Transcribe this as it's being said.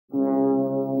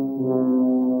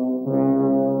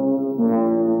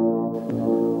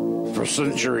For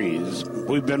centuries,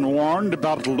 we've been warned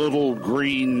about little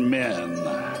green men.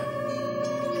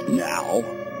 Now,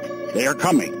 they are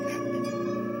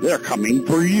coming. They're coming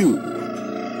for you.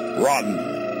 Run.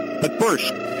 But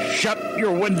first, shut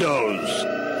your windows.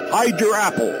 Hide your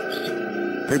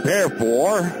apples. Prepare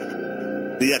for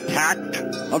the attack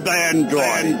of the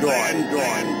android.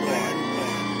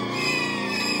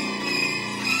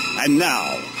 And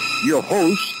now, your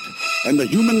host and the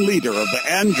human leader of the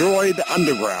Android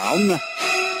Underground,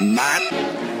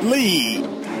 Matt Lee.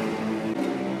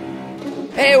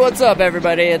 Hey, what's up,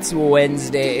 everybody? It's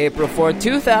Wednesday, April 4th,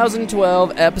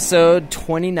 2012, episode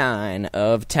 29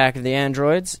 of Attack of the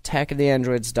Androids.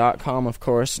 attackoftheandroids.com, of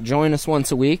course. Join us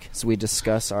once a week as we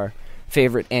discuss our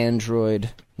favorite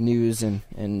Android news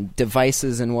and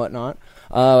devices and whatnot.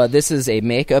 This is a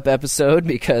makeup episode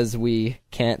because we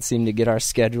can't seem to get our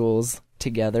schedules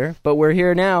together, but we're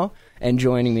here now, and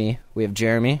joining me, we have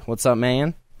Jeremy. What's up,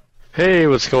 man? Hey,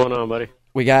 what's going on, buddy?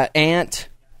 We got Ant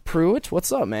Pruitt.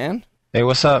 What's up, man? Hey,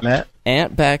 what's up, Matt?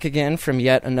 Ant back again from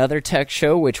yet another tech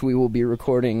show, which we will be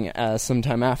recording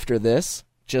sometime after this.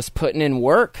 Just putting in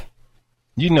work.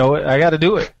 You know it. I got to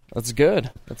do it. That's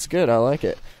good. That's good. I like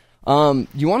it.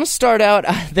 You want to start out?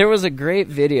 There was a great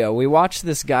video. We watched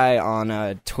this guy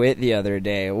on Twit the other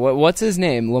day. What's his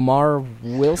name? Lamar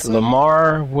Wilson?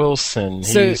 Lamar Wilson.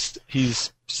 So,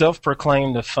 he's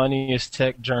self-proclaimed the funniest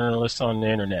tech journalist on the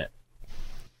internet.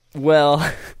 Well,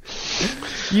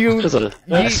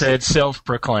 I said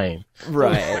self-proclaimed.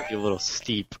 Right. Might be a little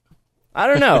steep. I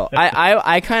don't know.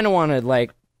 I kind of want to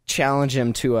challenge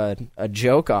him to a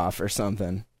joke off or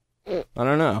something. I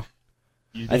don't know.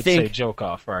 You did say joke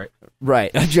off, right?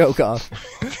 Right, a joke off.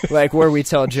 Where we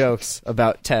tell jokes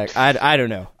about tech. I don't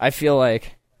know. I feel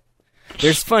like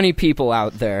there's funny people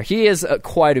out there. He is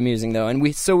quite amusing, though. And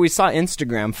we saw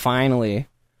Instagram finally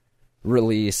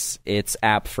release its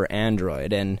app for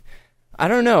Android. And I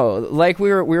don't know.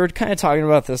 We were kind of talking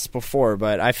about this before,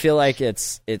 but I feel like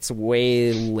it's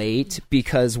way late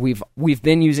because we've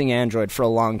been using Android for a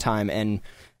long time, and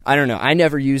I don't know. I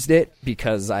never used it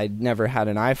because I never had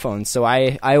an iPhone, so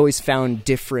I always found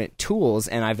different tools,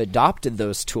 and I've adopted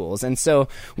those tools. And so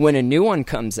when a new one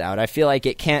comes out, I feel like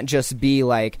it can't just be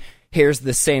here's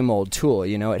the same old tool.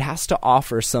 It has to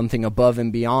offer something above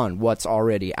and beyond what's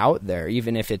already out there,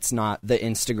 even if it's not the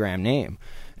Instagram name.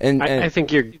 And I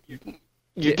think you're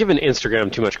giving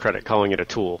Instagram too much credit calling it a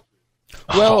tool.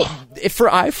 Well, for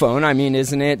iPhone,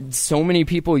 isn't it? So many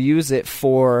people use it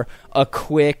for a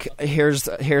quick, here's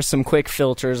some quick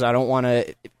filters. I don't want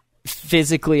to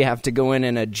physically have to go in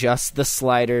and adjust the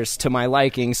sliders to my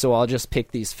liking, so I'll just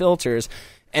pick these filters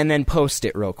and then post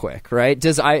it real quick, right?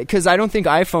 Because I don't think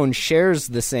iPhone shares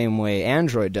the same way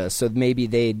Android does, so maybe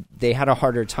they had a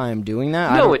harder time doing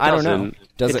that. No, I don't know.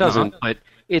 It doesn't, but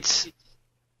it's...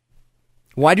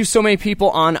 Why do so many people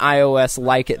on iOS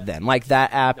like it then?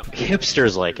 That app... No,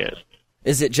 hipsters like it.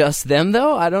 Is it just them,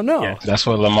 though? I don't know. Yeah. That's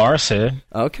what Lamar said.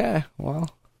 Okay, well...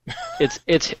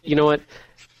 It's you know what?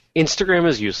 Instagram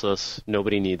is useless.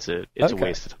 Nobody needs it. It's a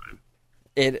waste of time.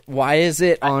 Why is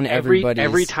it on everybody's...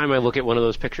 Every time I look at one of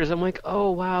those pictures, I'm like,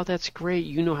 oh, wow, that's great.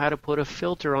 You know how to put a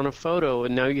filter on a photo,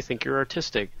 and now you think you're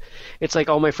artistic. It's like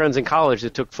all my friends in college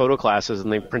that took photo classes,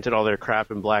 and they printed all their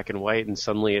crap in black and white, and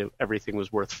suddenly everything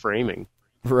was worth framing.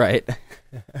 Right.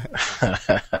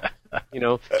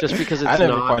 Just because it's I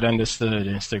never quite understood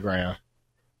Instagram.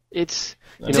 It's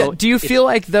do you feel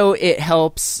like though it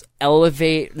helps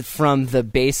elevate from the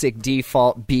basic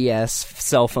default BS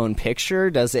cell phone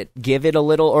picture? Does it give it a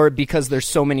little, or because there's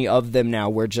so many of them now,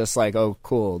 we're just like, oh,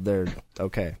 cool, they're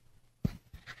okay?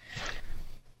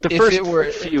 The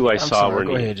first few I saw were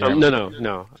neat.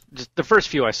 No. Just the first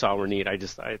few I saw were neat.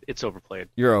 It's overplayed.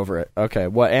 You're over it. Okay.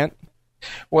 What, Ant?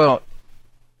 Well,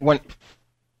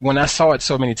 when I saw it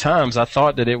so many times, I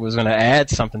thought that it was going to add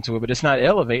something to it, but it's not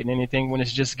elevating anything when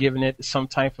it's just giving it some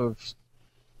type of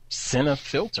cine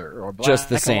filter or black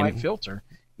and white filter.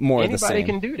 Anybody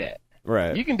can do that.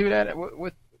 Right. You can do that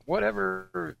with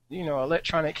whatever,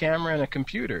 electronic camera and a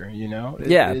computer,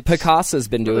 Picasso's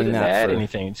been doing that. Add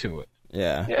anything to it.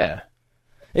 Yeah. Yeah.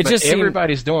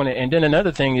 Everybody's doing it. And then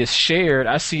another thing is shared.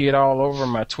 I see it all over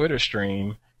my Twitter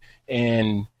stream,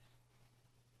 and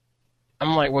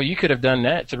I'm like, well, you could have done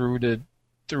that through the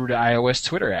iOS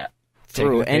Twitter app.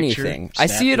 Through anything. I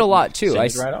see it a lot too.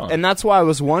 And that's why I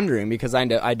was wondering, because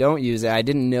I don't use it. I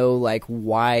didn't know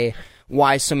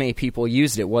why so many people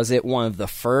used it. Was it one of the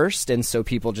first, and so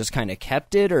people just kind of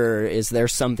kept it, or is there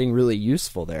something really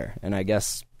useful there? And I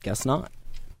guess not.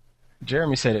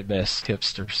 Jeremy said it best.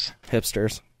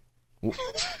 Hipsters.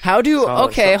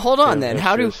 Hold on then.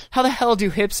 How the hell do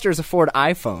hipsters afford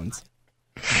iPhones?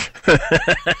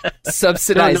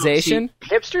 Subsidization? No,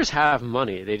 see, hipsters have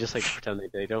money. They just like to pretend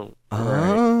they don't.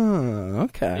 Oh,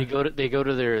 okay. They go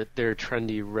to their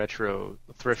trendy retro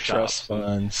thrift Trust shops.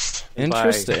 funds.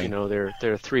 Interesting. Buy,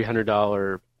 their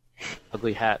 $300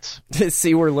 ugly hats.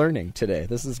 See, we're learning today.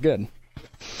 This is good.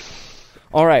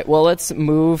 All right, well, let's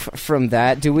move from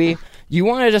that. You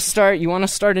want to start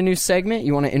a new segment?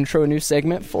 You want to intro a new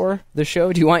segment for the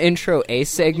show? Do you want to intro a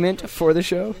segment for the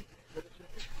show?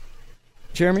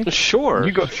 Jeremy? Sure.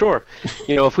 You go. Sure.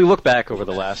 If we look back over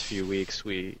the last few weeks,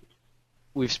 we've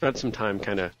spent some time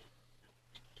kind of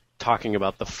talking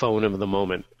about the phone of the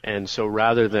moment. And so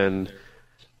rather than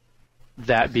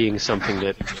that being something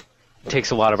that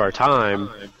takes a lot of our time,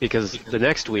 because the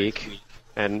next week,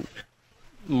 and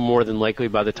more than likely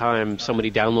by the time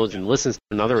somebody downloads and listens to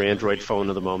another Android phone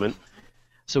of the moment,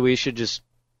 so we should just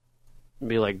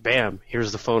be like, bam,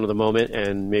 here's the phone of the moment,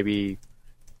 and maybe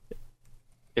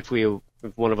if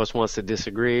one of us wants to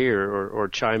disagree or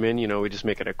chime in, we just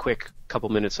make it a quick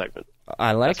couple-minute segment.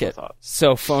 I like That's it.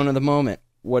 So, phone of the moment.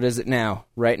 What is it now?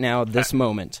 Right now, this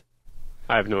moment.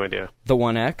 I have no idea. The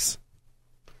 1X?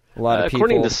 A lot of people...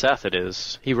 According to Seth, it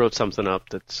is. He wrote something up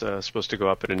that's supposed to go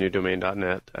up at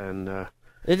anewdomain.net, and...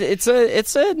 It's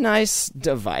a nice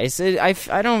device.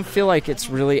 I don't feel like it's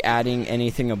really adding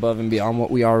anything above and beyond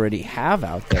what we already have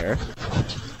out there.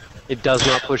 It does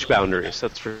not push boundaries,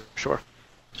 that's for sure.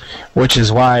 Which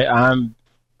is why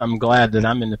I'm glad that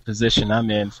I'm in the position I'm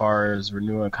in, as far as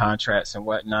renewing contracts and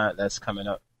whatnot. That's coming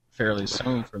up fairly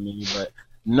soon for me, but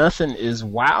nothing is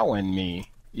wowing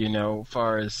me, as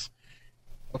far as,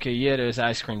 okay, yeah, there's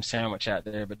ice cream sandwich out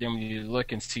there, but then when you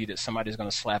look and see that somebody's going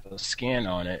to slap a skin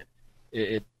on it,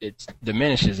 it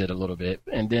diminishes it a little bit.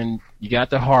 And then you got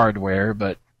the hardware,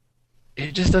 but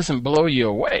it just doesn't blow you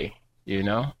away,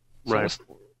 So right.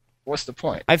 What's the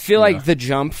point? I feel like the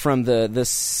jump from the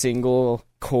single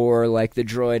core like the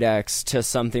Droid X to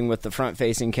something with the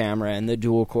front-facing camera and the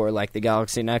dual core like the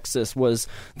Galaxy Nexus was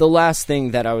the last thing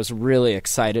that I was really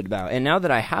excited about. And now that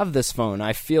I have this phone,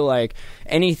 I feel like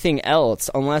anything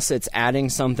else, unless it's adding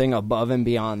something above and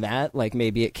beyond that, like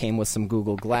maybe it came with some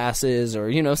Google Glasses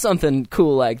or something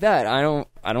cool like that,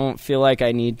 I don't feel like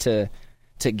I need to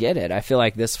get it. I feel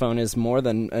like this phone is more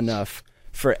than enough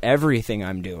for everything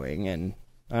I'm doing, and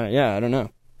I don't know.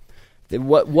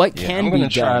 What can I'm be done? going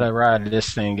to try to ride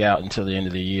this thing out until the end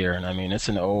of the year, and I mean it's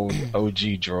an old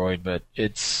OG Droid, but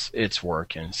it's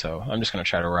working, so I'm just going to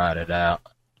try to ride it out.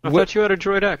 I thought you had a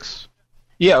Droid X.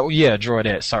 Yeah, Droid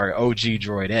X. Sorry, OG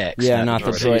Droid X. Yeah, not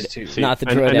the Droid. Not the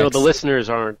Droid X. I know the listeners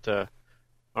aren't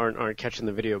catching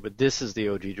the video, but this is the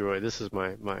OG Droid. This is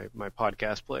my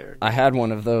podcast player. I had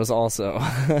one of those also.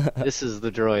 This is the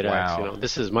Droid Wow. X.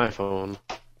 This is my phone.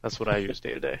 That's what I use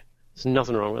day to day. There's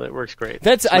nothing wrong with it. It works great.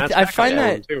 I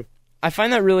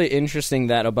find that really interesting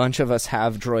that a bunch of us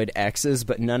have Droid X's,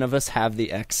 but none of us have the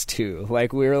X2.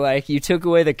 Like, we were like, you took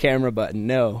away the camera button.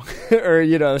 No.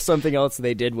 Or, something else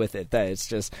they did with it that it's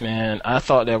just... Man, I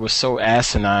thought that was so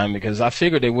asinine because I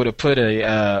figured they would have put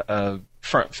a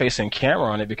front-facing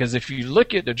camera on it, because if you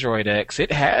look at the Droid X,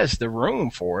 it has the room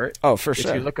for it. Oh, for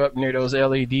sure. If you look up near those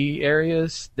LED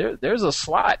areas, there's a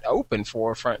slot open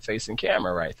for a front-facing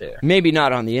camera right there. Maybe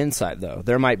not on the inside, though.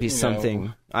 There might be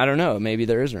something... I don't know. Maybe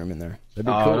there is room in there. That'd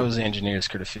be cool. Those engineers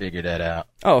could have figured that out.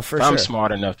 Oh, for sure. I'm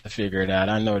smart enough to figure it out.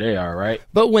 I know they are, right?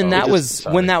 But when that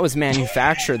was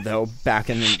manufactured, though,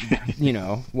 back in,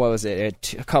 what was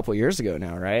it? A couple years ago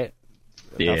now, right?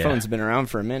 Yeah. Our phone's been around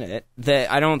for a minute.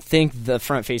 I don't think the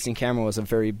front-facing camera was a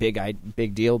very big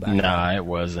deal back then. Nah, it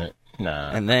wasn't.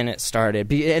 Nah. And then it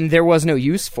started, and there was no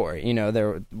use for it.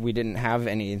 We didn't have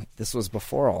any. This was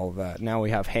before all of that. Now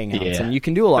we have Hangouts, and you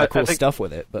can do a lot of cool stuff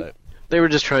with it. But they were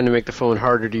just trying to make the phone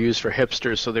harder to use for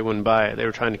hipsters, so they wouldn't buy it. They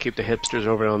were trying to keep the hipsters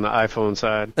over on the iPhone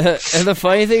side. And the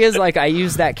funny thing is, I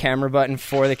use that camera button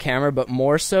for the camera, but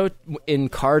more so in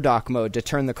car dock mode to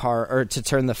turn the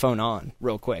phone on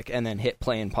real quick, and then hit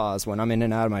play and pause when I'm in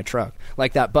and out of my truck.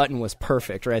 Like, that button was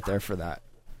perfect right there for that.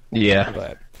 Yeah.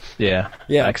 But yeah.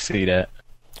 I can see that.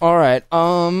 All right.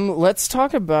 Let's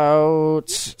talk about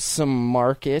some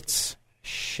market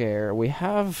share. We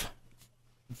have...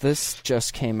 This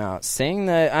just came out saying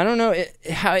that, I don't know,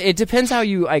 it depends how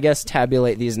you, I guess,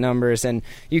 tabulate these numbers, and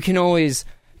you can always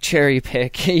cherry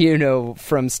pick,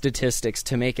 from statistics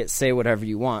to make it say whatever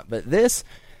you want. But this,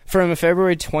 from a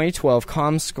February 2012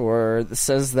 ComScore,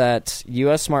 says that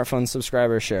U.S. smartphone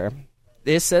subscriber share,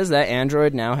 this says that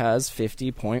Android now has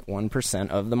 50.1%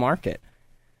 of the market.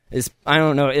 I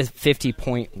don't know, is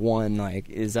 50.1,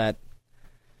 is that,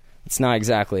 it's not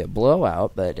exactly a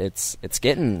blowout, but it's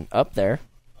getting up there.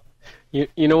 You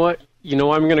know what? I'm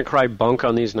going to cry bunk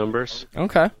on these numbers.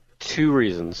 Okay. 2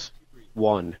 reasons.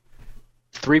 1,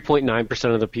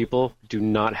 3.9% of the people do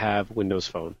not have Windows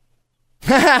Phone.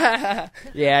 Yeah,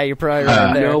 you're probably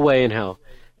right there. No way in hell.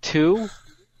 2,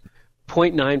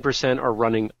 0.9% are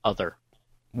running other.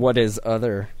 What is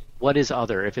other? What is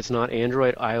other? If it's not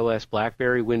Android, iOS,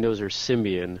 BlackBerry, Windows, or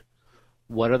Symbian,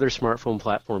 what other smartphone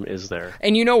platform is there?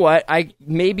 And you know what?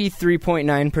 Maybe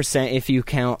 3.9% if you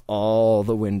count all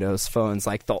the Windows phones,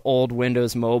 like the old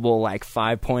Windows Mobile, like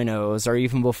 5.0s, or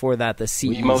even before that, the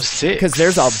CEs. Wemo 6. Because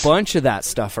there's a bunch of that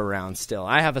stuff around still.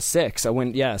 I have a 6.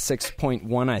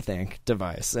 6.1, I think,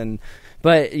 device.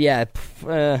 But yeah,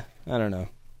 I don't know.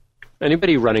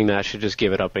 Anybody running that should just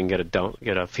give it up and get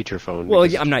a feature phone. Well,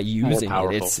 because I'm not it's using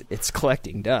more it. powerful. It's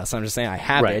collecting dust. I'm just saying I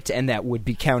have Right. it, and that would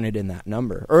be counted in that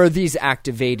number. Or these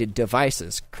activated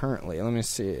devices currently. Let me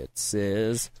see. It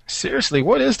says... Seriously,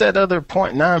 what is that other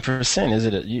 0.9%? Is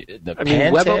it the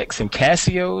Pantex and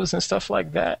Casios and stuff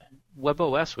like that?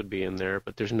 WebOS would be in there,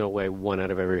 but there's no way 1 out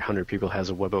of every 100 people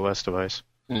has a WebOS device.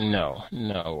 No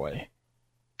way.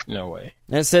 No way.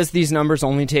 And it says these numbers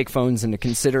only take phones into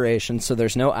consideration, so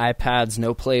there's no iPads,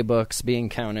 no playbooks being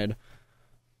counted.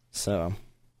 So,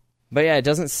 but yeah, it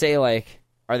doesn't say, like,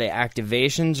 are they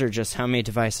activations or just how many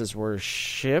devices were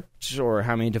shipped or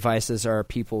how many devices are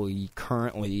people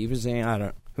currently using.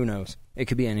 Who knows? It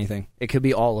could be anything. It could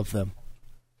be all of them.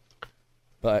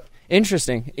 But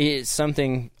interesting. It's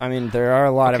something, I mean, there are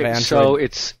a lot of Android. So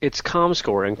it's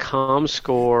ComScore, and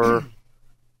ComScore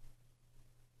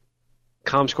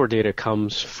data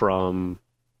comes from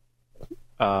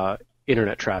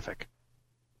internet traffic.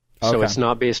 So Okay. it's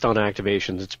not based on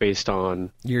activations. It's based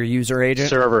on Your user agent,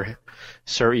 server,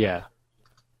 yeah.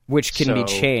 which can be So-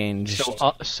 changed.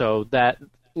 So that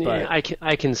But-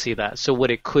 I can see that. So what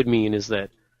it could mean is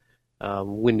that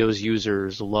Windows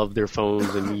users love their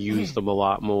phones and use them a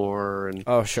lot more. And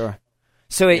Oh, sure.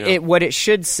 So what it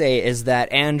should say is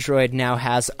that Android now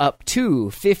has up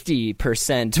to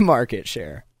 50% market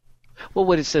share. well,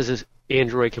 what it says is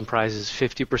Android comprises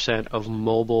 50% of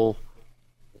mobile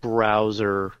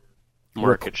browser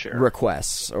market share.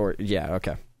 Requests, or yeah,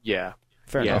 okay. Yeah.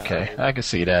 Fair Yeah. enough. Okay, I can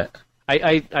see that.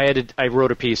 I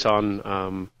wrote a piece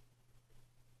on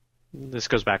this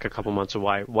goes back a couple months of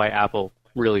why Apple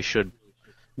really should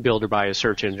build or buy a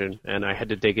search engine, and I had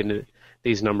to dig into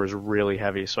these numbers really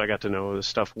heavy, so I got to know this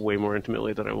stuff way more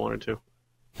intimately than I wanted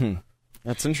to.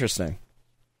 That's interesting.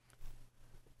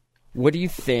 What do you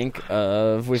think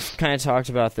of? We've kind of talked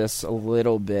about this a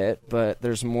little bit, but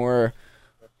there's more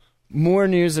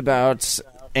news about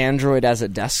Android as a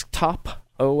desktop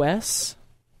OS.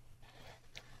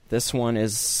 This one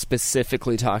is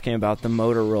specifically talking about the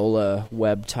Motorola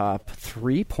WebTop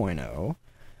 3.0,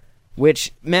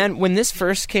 which, man, when this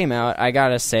first came out, I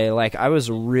gotta say, like, I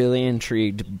was really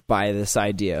intrigued by this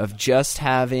idea of just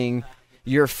having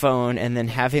your phone and then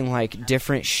having, like,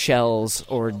 different shells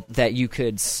or that you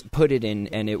could put it in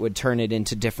and it would turn it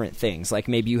into different things. Like,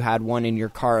 maybe you had one in your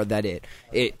car that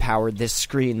it powered this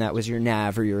screen that was your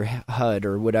nav or your HUD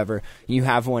or whatever. You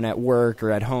have one at work or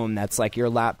at home that's, like, your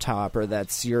laptop or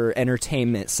that's your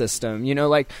entertainment system. You know,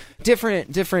 like,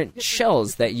 different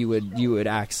shells that you would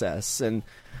access. And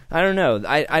I don't know.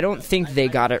 I don't think they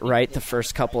got it right the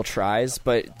first couple tries,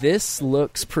 but this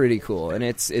looks pretty cool, and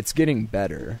it's getting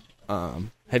better.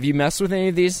 Have you messed with any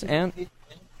of these, Ant?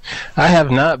 I have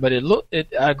not, but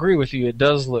I agree with you. It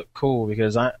does look cool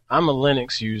because I'm a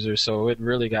Linux user, so it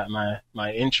really got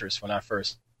my interest when I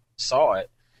first saw it.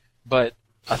 But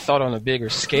I thought on a bigger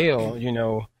scale, you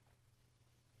know,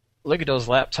 look at those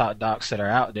laptop docks that are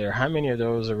out there. How many of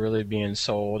those are really being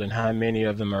sold, and how many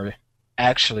of them are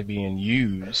actually being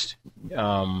used?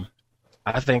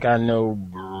 I think I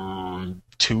know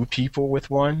 2 people with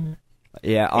one.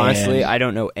 Yeah, honestly, I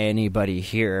don't know anybody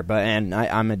here, and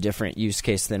I'm a different use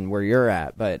case than where you're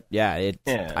at. But yeah,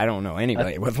 I don't know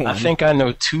anybody with one. I think I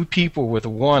know 2 people with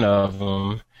one of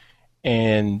them,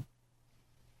 and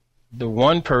the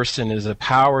one person is a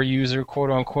power user,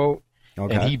 quote unquote,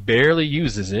 Okay. and he barely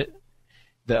uses it.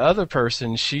 The other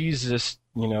person, she's just,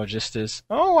 you know, just this,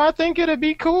 oh, I think it'd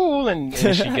be cool, and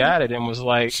she got it and was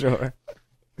like, Sure.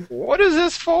 what is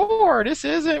this for? This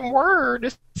isn't Word.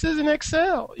 This isn't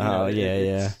Excel. You know,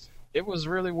 yeah. It was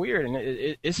really weird, and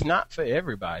it's not for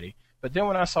everybody. But then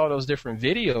when I saw those different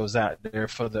videos out there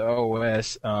for the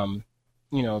OS,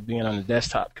 you know, being on the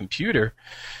desktop computer,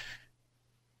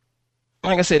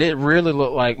 like I said, it really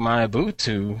looked like my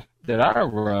Ubuntu that I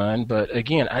run. But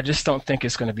again, I just don't think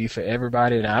it's going to be for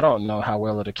everybody, and I don't know how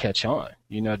well it'll catch on.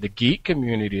 You know, the geek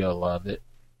community will love it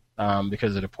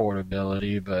because of the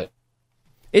portability, but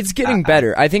It's getting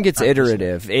better. I think it's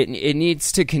iterative. It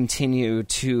needs to continue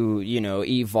to,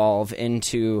 evolve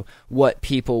into what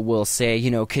people will say,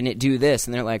 can it do this?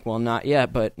 And they're like, well, not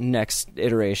yet, but next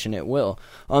iteration it will.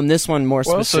 This one more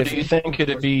specific. So do you think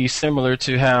it'd be similar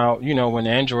to how, when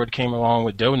Android came along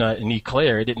with Donut and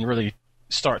Eclair, it didn't really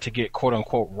start to get quote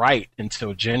unquote right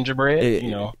until Gingerbread,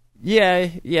 Yeah.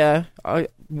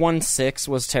 1.6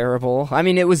 was terrible. I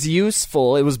mean, it was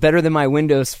useful. It was better than my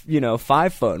Windows,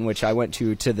 5 phone, which I went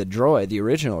to the Droid, the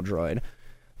original Droid.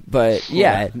 But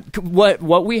yeah,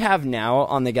 what we have now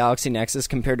on the Galaxy Nexus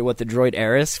compared to what the Droid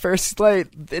Ares first,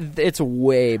 it's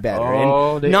way better.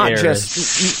 Oh, and the not Ares.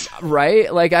 just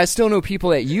right. Like I still know people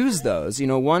that use those.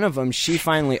 One of them, she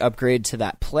finally upgraded to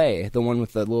that Play, the one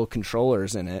with the little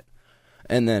controllers in it.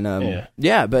 And then,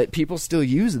 but people still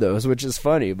use those, which is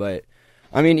funny. But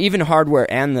I mean, even hardware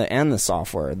and the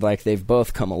software, they've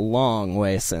both come a long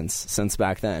way since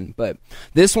back then. But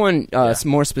this one,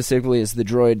 more specifically, is the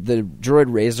Droid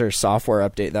Razor software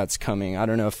update that's coming. I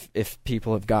don't know if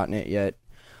people have gotten it yet.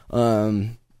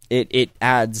 It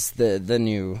adds the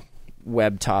new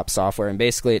WebTop software, and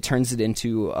basically it turns it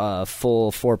into a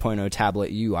full 4.0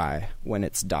 tablet UI when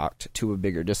it's docked to a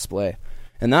bigger display,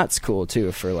 and that's cool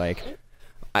too for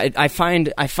I find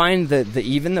that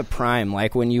even the Prime,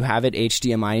 when you have it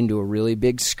HDMI into a really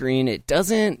big screen, it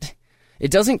doesn't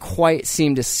quite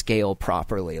seem to scale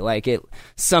properly.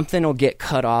 Something will get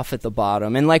cut off at the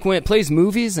bottom, and when it plays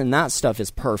movies and that stuff is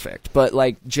perfect, but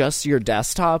just your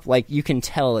desktop, you can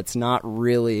tell it's not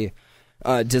really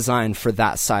designed for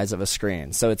that size of a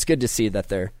screen. So it's good to see that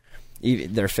they're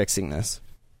fixing this.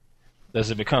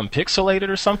 Does it become pixelated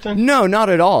or something? No, not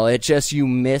at all. It just you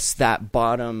miss that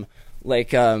bottom.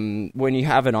 When you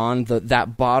have it on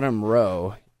that bottom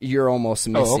row, you're almost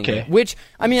missing it. Which,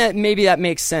 I mean, maybe that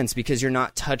makes sense because you're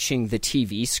not touching the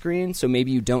TV screen, so maybe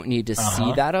you don't need to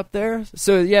see that up there.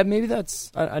 So, yeah, maybe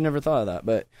that's... I never thought of that.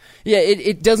 But, yeah,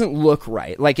 it doesn't look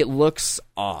right. It looks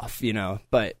off,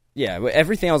 But, yeah,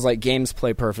 everything else, games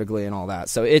play perfectly and all that.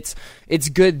 So it's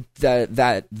good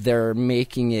that they're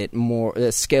making it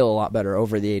scale a lot better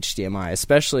over the HDMI,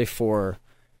 especially for...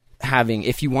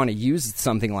 if you want to use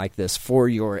something like this for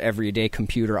your everyday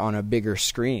computer on a bigger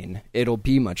screen, it'll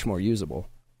be much more usable.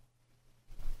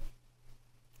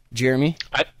 Jeremy?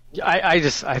 I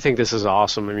think this is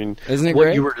awesome. I mean, isn't it what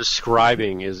great? You were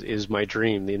describing is my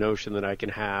dream, the notion that I can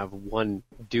have one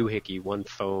doohickey, one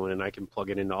phone, and I can plug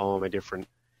it into all of my different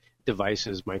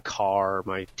devices, my car,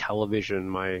 my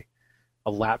television,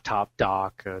 a laptop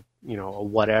dock, a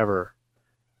whatever.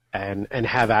 And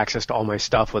have access to all my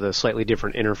stuff with a slightly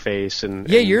different interface and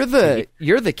you're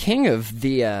the king of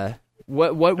the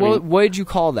what did you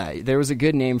call that? There was a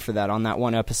good name for that on that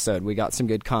one episode. We got some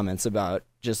good comments about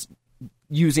just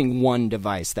using one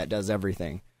device that does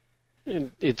everything.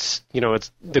 It's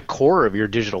it's the core of your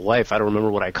digital life. I don't remember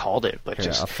what I called it, but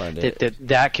I'll find it.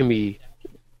 That can be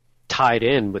tied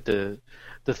in with the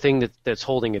thing that's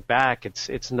holding it back.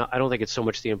 It's not. I don't think it's so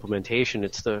much the implementation.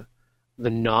 It's the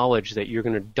knowledge that you're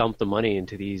going to dump the money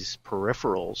into these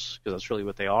peripherals, because that's really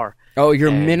what they are. Oh,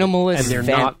 your minimalist. And they're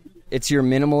not. It's your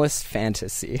minimalist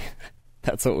fantasy.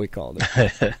 That's what we called it.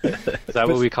 Is that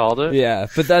what we called it? Yeah,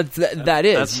 but that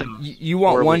is. You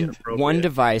want one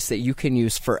device that you can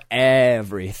use for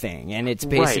everything, and it's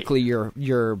basically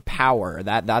your power.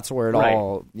 That's where it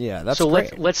all. Yeah, that's so.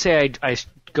 Great. Let's say I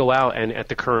go out and at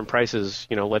the current prices,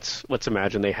 let's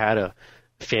imagine they had a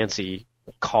fancy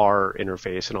car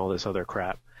interface and all this other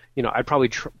crap. I'd probably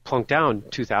plunk down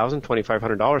 $2,000,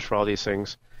 $2,500 for all these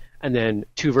things, and then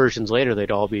 2 versions later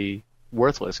they'd all be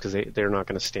worthless because they're not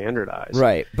going to standardize.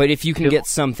 Right, but if you can get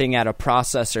something at a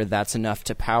processor that's enough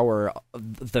to power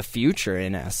the future,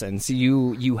 in essence,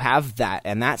 you have that,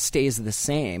 and that stays the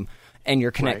same, and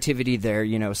your connectivity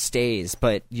there, stays,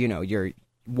 but your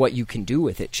what you can do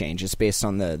with it changes based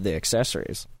on the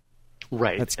accessories.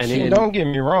 Right. And don't get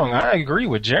me wrong, I agree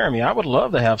with Jeremy. I would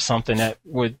love to have something that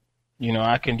would,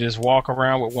 I can just walk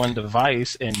around with one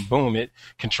device and boom, it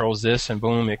controls this and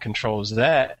boom, it controls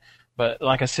that. But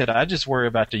like I said, I just worry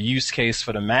about the use case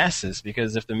for the masses,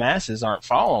 because if the masses aren't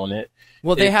following it...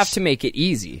 Well, they have to make it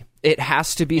easy. It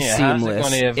has to be seamless.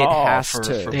 How's it going to evolve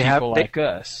for people like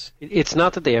us? It's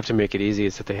not that they have to make it easy,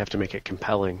 it's that they have to make it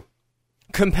compelling.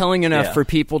 Compelling enough for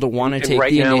people to want to take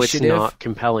right the now initiative? It's not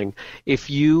compelling. If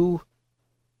you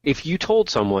told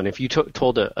someone, if you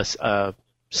told a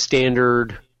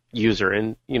standard user,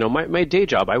 and my day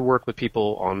job, I work with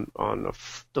people on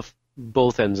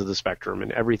both ends of the spectrum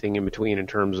and everything in between in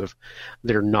terms of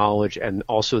their knowledge and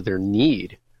also their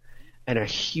need. And a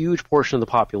huge portion of the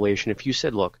population, if you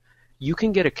said, look, you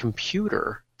can get a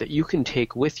computer that you can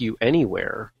take with you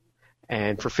anywhere,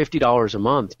 And for $50 a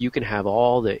month, you can have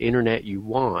all the internet you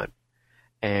want.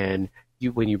 And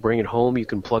when you bring it home, you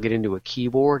can plug it into a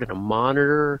keyboard and a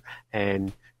monitor,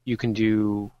 and you can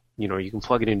you can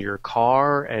plug it into your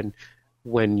car. And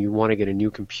when you want to get a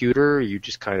new computer, you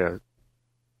just kind of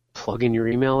plug in your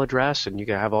email address, and you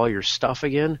can have all your stuff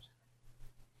again.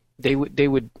 They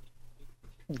would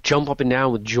jump up and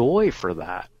down with joy for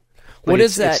that. But What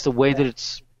is that? It's the way that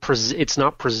it's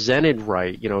not presented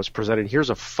right. It's presented, here's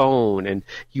a phone, and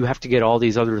you have to get all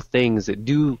these other things that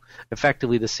do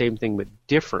effectively the same thing but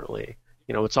differently.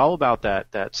 It's all about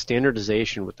that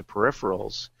standardization with the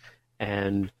peripherals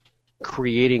and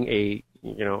creating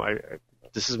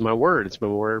this is my word. It's been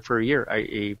my word for a year.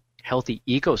 A healthy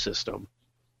ecosystem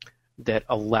that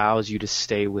allows you to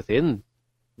stay within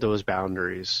those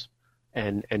boundaries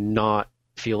and not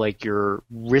feel like you're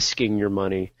risking your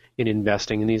money in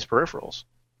investing in these peripherals.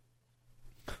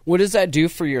 What does that do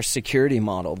for your security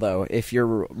model, though, if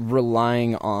you're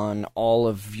relying on all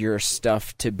of your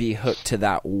stuff to be hooked to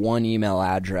that one email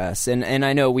address? And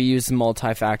I know we use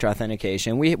multi-factor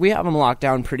authentication. We have them locked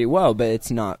down pretty well, but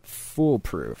it's not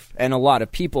foolproof. And a lot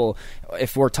of people,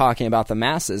 if we're talking about the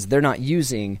masses, they're not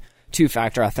using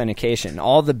two-factor authentication.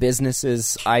 All the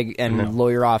businesses and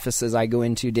lawyer offices I go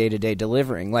into day-to-day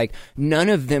delivering, like, none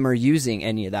of them are using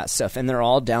any of that stuff, and they're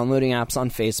all downloading apps on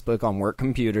Facebook on work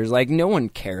computers. Like, no one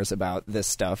cares about this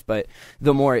stuff, but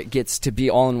the more it gets to be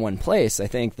all in one place, I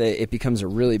think that it becomes a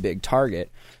really big target.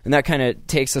 And that kind of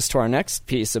takes us to our next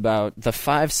piece about the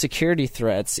 5 security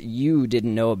threats you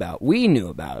didn't know about. We knew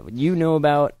about, you know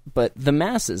about, but the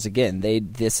masses, again,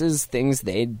 this is things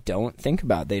they don't think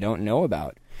about, they don't know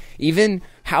about. Even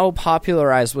how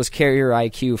popularized was Carrier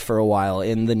IQ for a while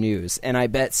in the news, and I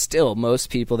bet still most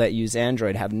people that use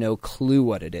Android have no clue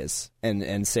what it is,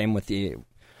 and same with the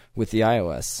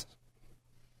iOS.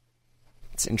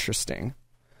 It's interesting.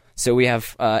 So we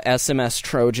have SMS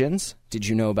Trojans. Did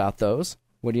you know about those?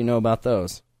 What do you know about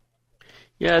those?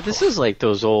 Yeah, this is like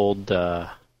those old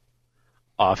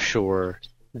offshore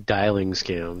dialing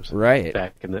scams, right?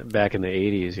 Back in the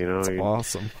 80s, It's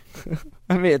awesome.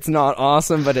 I mean, it's not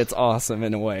awesome, but it's awesome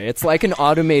in a way. It's like an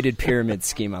automated pyramid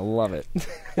scheme. I love it.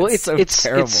 Well, it's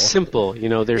terrible. It's simple.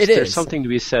 There's something to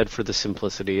be said for the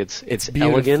simplicity. It's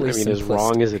elegant. I mean, as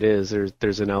wrong as it is,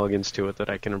 there's an elegance to it that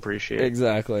I can appreciate.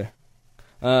 Exactly.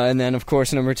 And then, of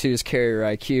course, number 2 is Carrier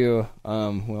IQ.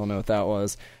 We all know what that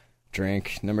was.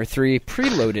 Drink. Number 3,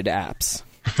 preloaded apps.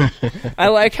 I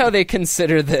like how they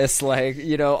consider this like,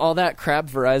 all that crap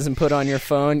Verizon put on your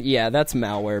phone. Yeah, that's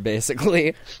malware,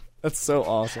 basically. That's so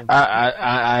awesome.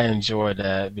 I enjoy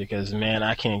that because, man,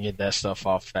 I can't get that stuff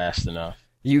off fast enough.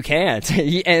 You can't.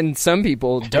 And some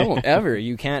people don't ever.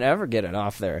 You can't ever get it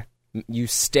off there. You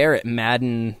stare at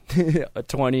Madden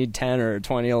 2010 or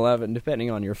 2011, depending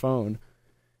on your phone.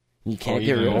 You can't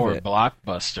get rid of it.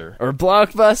 Blockbuster. Or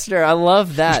Blockbuster. I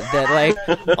love that. That,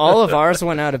 like, all of ours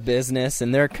went out of business,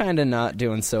 and they're kind of not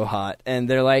doing so hot. And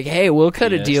they're like, hey, we'll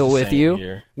cut a deal with you.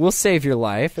 Here. We'll save your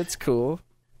life. It's cool.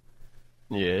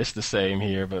 Yeah, it's the same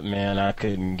here. But, man, I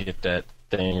couldn't get that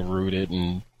thing rooted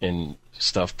and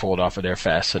stuff pulled off of there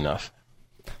fast enough.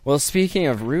 Well, speaking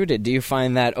of rooted, do you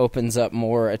find that opens up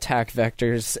more attack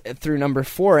vectors through number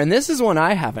 4? And this is one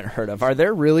I haven't heard of. Are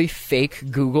there really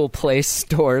fake Google Play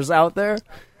stores out there?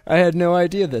 I had no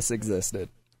idea this existed.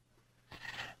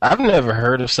 I've never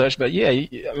heard of such, but yeah,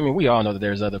 I mean, we all know that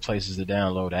there's other places to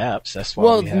download apps. That's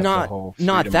why we have the whole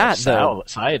freedom of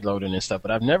side loading and stuff. But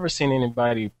I've never seen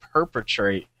anybody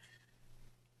perpetrate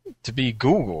to be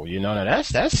Google. Now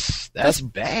that's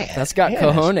bad. That's got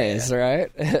cojones,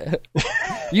 right?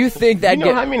 You think that? You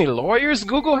know how many lawyers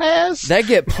Google has? That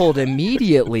get pulled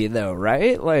immediately, though,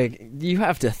 right? Like, you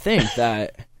have to think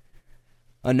that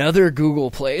another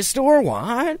Google Play Store.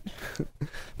 What?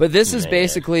 But this is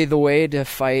basically the way to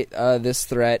fight this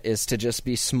threat is to just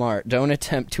be smart. Don't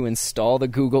attempt to install the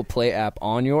Google Play app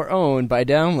on your own by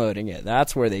downloading it.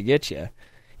 That's where they get you.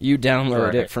 You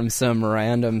download it from some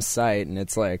random site, and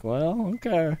it's like, well,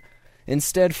 okay.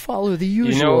 Instead, follow the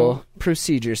usual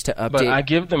procedures to update. But I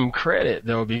give them credit,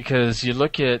 though, because you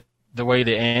look at the way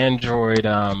the Android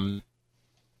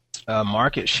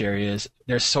market share is,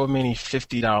 there's so many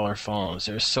 $50 phones.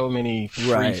 There's so many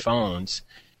free phones.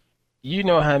 You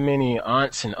know how many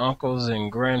aunts and uncles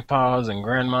and grandpas and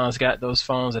grandmas got those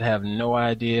phones that have no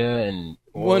idea, and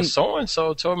Well, so and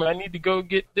so told me I need to go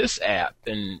get this app,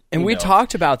 and we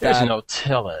talked about that. There's no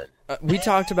telling. We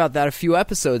talked about that a few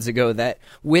episodes ago, that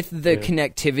with the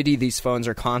connectivity, these phones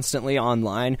are constantly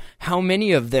online. How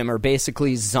many of them are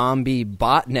basically zombie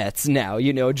botnets now,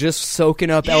 just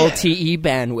soaking up LTE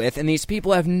bandwidth, and these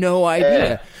people have no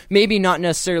idea. Maybe not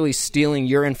necessarily stealing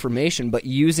your information, but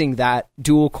using that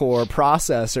dual-core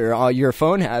processor your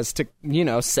phone has to,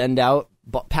 send out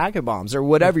packet bombs or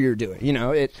whatever you're doing.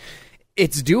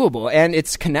 It's doable, and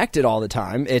it's connected all the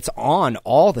time. It's on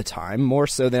all the time, more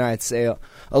so than I'd say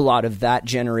a lot of that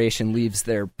generation leaves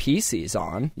their PCs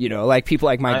on. Like people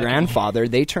like my grandfather,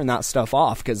 they turn that stuff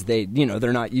off because they're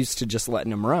not used to just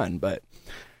letting them run. But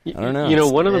I don't know.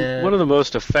 One of the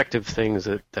most effective things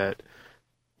that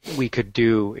we could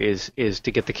do is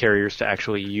to get the carriers to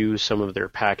actually use some of their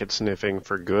packet sniffing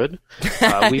for good.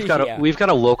 We've got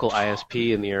a local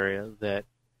ISP in the area that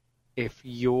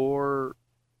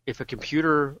if a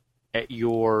computer at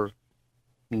your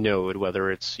node,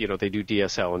 whether it's, they do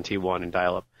DSL and T1 and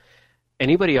dial-up,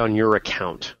 anybody on your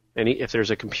account, if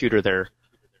there's a computer there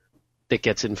that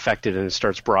gets infected and it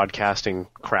starts broadcasting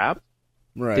crap,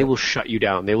 they will shut you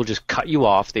down. They will just cut you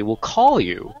off. They will call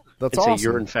you and say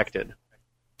you're infected.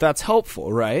 That's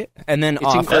helpful, right? And then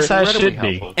that's how it should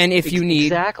be. And if you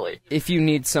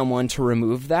need someone to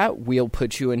remove that, we'll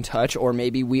put you in touch, or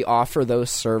maybe we offer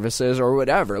those services or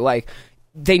whatever. Like,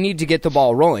 they need to get the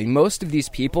ball rolling. Most of these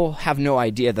people have no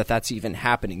idea that that's even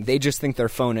happening. They just think their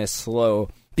phone is slow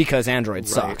because Android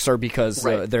sucks, or because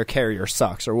their carrier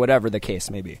sucks, or whatever the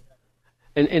case may be.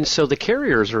 And so the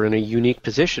carriers are in a unique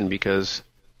position because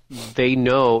they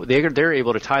know they're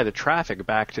able to tie the traffic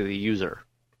back to the user.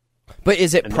 But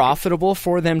is it profitable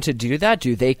for them to do that?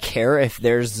 Do they care if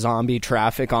there's zombie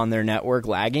traffic on their network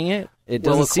lagging it? It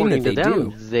doesn't seem that they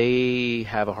do. They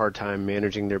have a hard time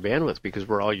managing their bandwidth because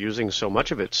we're all using so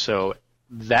much of it. So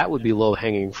that would be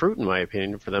low-hanging fruit, in my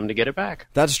opinion, for them to get it back.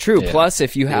 That's true. Yeah. Plus,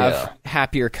 if you have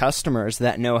happier customers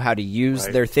that know how to use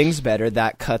their things better,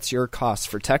 that cuts your costs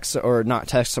for not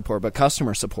tech support, but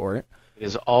customer support. It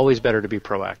is always better to be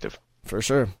proactive. For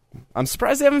sure. I'm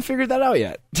surprised they haven't figured that out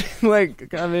yet. It's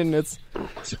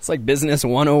like business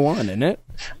 101, isn't it?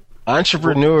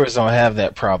 Entrepreneurs don't have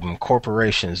that problem.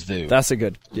 Corporations do. That's a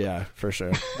good, for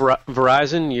sure.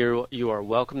 Verizon, you are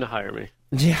welcome to hire me.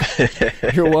 Yeah,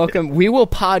 you're welcome. We will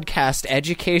podcast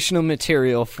educational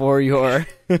material for your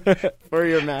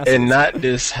masses. And not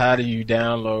this how do you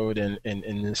download and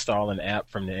install an app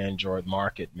from the Android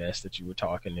market mess that you were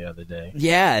talking the other day.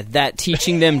 Yeah, that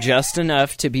teaching them just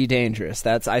enough to be dangerous.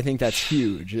 I think that's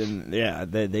huge. And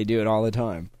they do it all the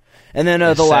time. And then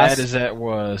the last, sad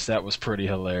as that was pretty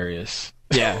hilarious.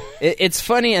 Yeah, it's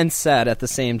funny and sad at the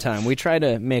same time. We try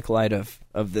to make light of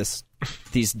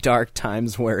these dark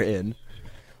times we're in.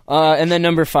 And then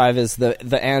number 5 is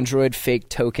the Android fake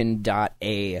token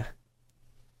 .a.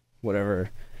 Whatever.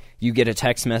 You get a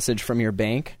text message from your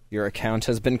bank. Your account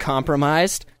has been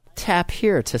compromised. Tap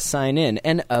here to sign in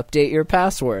and update your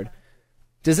password.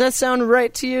 Does that sound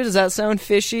right to you? Does that sound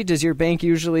fishy? Does your bank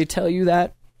usually tell you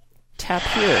that? Tap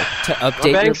here to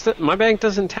update my bank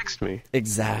doesn't text me.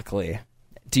 Exactly.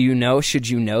 Should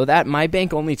you know that? My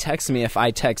bank only texts me if I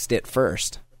text it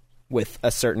first with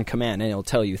a certain command, and it'll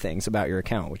tell you things about your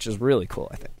account, which is really cool,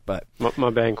 I think. But my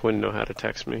bank wouldn't know how to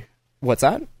text me. What's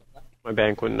that? My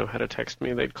bank wouldn't know how to text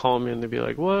me. They'd call me and they'd be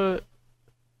like, "What?"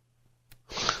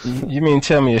 You mean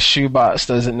tell me a shoebox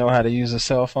doesn't know how to use a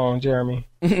cell phone, Jeremy?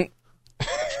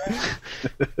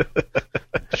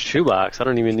 Shoebox? I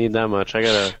don't even need that much. I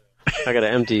got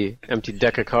an empty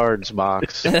deck of cards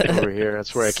box over here.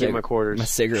 That's where I keep my quarters. My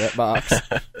cigarette box.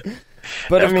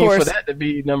 But of course, for that to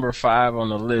be number 5 on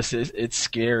the list, it's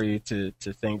scary to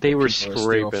think they were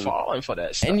still falling for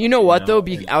that stuff. And you know what, though?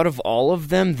 Out of all of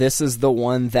them, this is the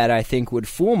one that I think would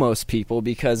fool most people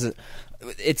because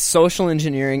it's social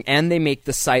engineering and they make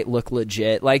the site look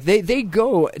legit. Like, they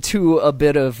go to a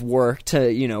bit of work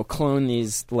to, clone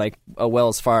these, like a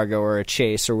Wells Fargo or a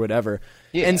Chase or whatever.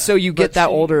 Yeah, and so you get that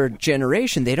older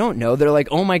generation, they don't know. They're like,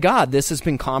 oh my God, this has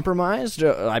been compromised.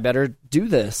 I better do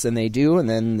this. And they do, and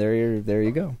then there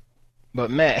you go. But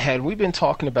Matt, had we been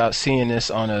talking about seeing this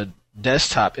on a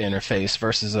desktop interface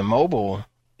versus a mobile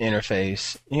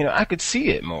interface, I could see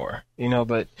it more,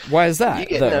 but... Why is that?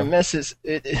 You get a message...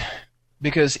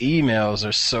 because emails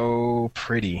are so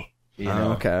pretty,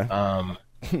 Okay.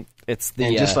 It's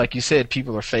and just like you said,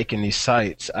 people are faking these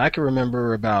sites. I can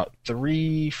remember about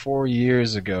 3-4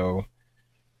 years ago,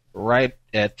 right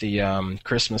at the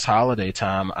Christmas holiday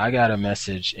time, I got a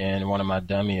message in one of my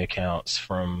dummy accounts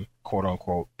from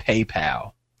quote-unquote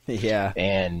PayPal. Yeah.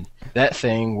 And that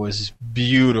thing was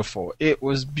beautiful. It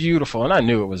was beautiful, and I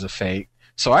knew it was a fake.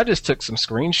 So I just took some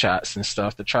screenshots and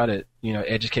stuff to try to,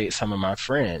 educate some of my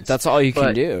friends. That's all you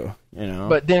can do,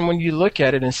 But then when you look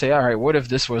at it and say, all right, what if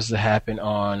this was to happen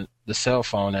on the cell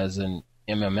phone as an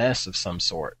MMS of some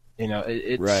sort?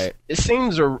 It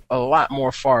seems a lot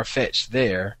more far-fetched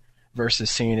there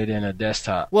versus seeing it in a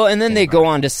desktop. Well, and then they go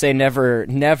on to say never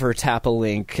tap a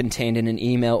link contained in an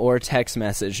email or text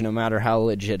message, no matter how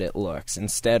legit it looks.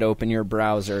 Instead, open your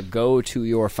browser, go to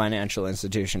your financial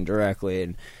institution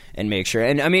directly, and make sure.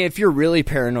 And I mean, if you're really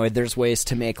paranoid, there's ways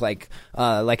to make like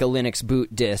a Linux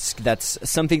boot disk that's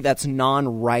something that's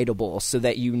non-writable, so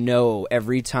that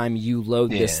every time you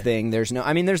load this thing, there's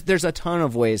a ton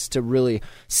of ways to really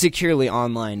securely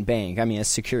online bank. I mean, as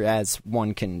secure as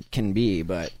one can be,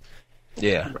 but.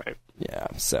 Yeah. Right. Yeah.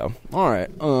 So, all right.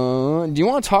 Do you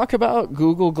want to talk about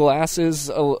Google Glasses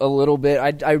a little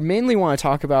bit? I mainly want to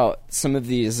talk about some of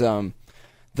these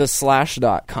the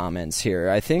Slashdot comments here.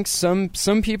 I think some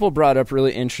people brought up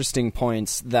really interesting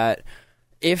points that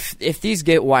if these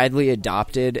get widely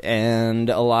adopted, and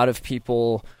a lot of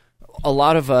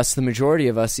us, the majority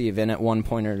of us even at one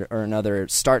point or another,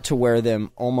 start to wear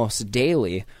them almost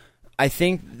daily, I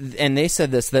think, and they said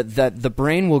this, that the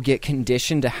brain will get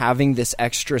conditioned to having this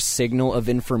extra signal of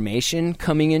information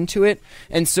coming into it.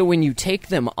 And so when you take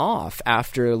them off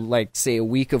after, like, say, a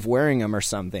week of wearing them or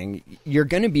something, you're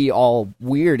going to be all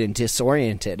weird and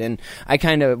disoriented. And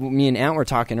me and Ant were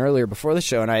talking earlier before the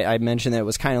show, and I mentioned that it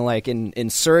was kind of like in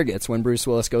Surrogates when Bruce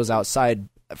Willis goes outside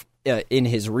in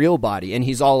his real body, and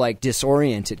he's all, like,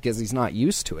 disoriented because he's not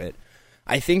used to it.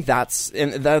 I think that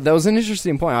was an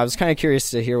interesting point. I was kind of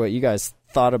curious to hear what you guys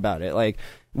thought about it. Like,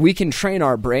 we can train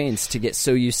our brains to get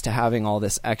so used to having all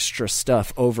this extra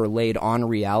stuff overlaid on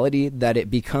reality that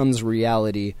it becomes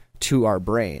reality to our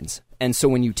brains. And so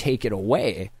when you take it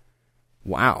away,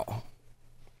 wow.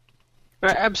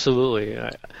 Absolutely.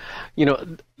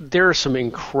 There are some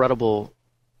incredible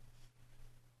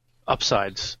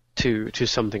upsides to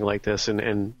something like this,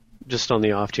 and just on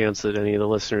the off chance that any of the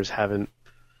listeners haven't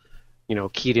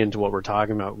keyed into what we're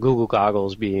talking about, Google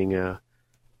Goggles being a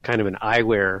kind of an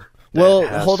eyewear. Well,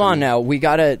 hold on now. We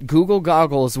gotta Google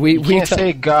Goggles. We can't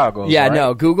say goggles. Yeah, right?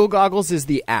 No. Google Goggles is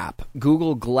the app.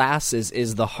 Google Glasses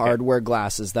is the hardware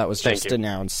glasses that was just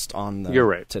announced on the. You're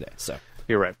right. Today. So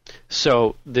you're right.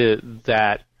 So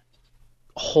that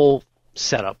whole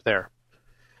setup there.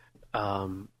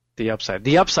 The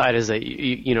upside is that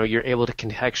you're able to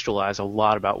contextualize a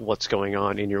lot about what's going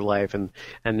on in your life, and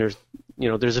there's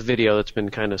a video that's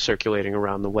been kind of circulating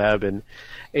around the web, and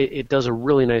it does a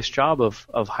really nice job of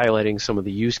highlighting some of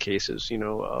the use cases.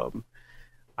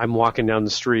 I'm walking down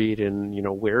the street, and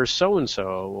where's so and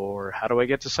so, or how do I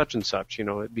get to such and such?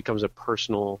 It becomes a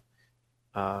personal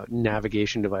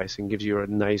navigation device and gives you a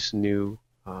nice new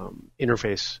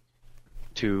interface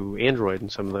to Android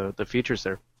and some of the features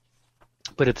there.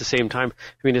 But at the same time,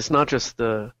 I mean, it's not just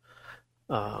the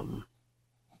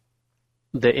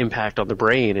impact on the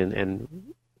brain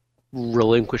and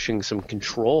relinquishing some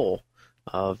control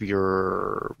of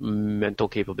your mental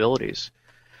capabilities,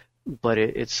 but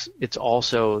it's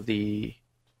also the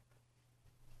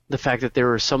fact that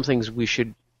there are some things we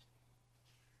should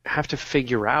have to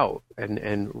figure out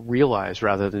and realize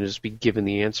rather than just be given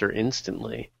the answer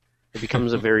instantly. It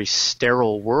becomes a very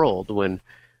sterile world when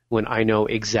I know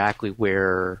exactly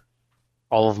where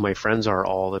all of my friends are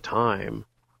all the time,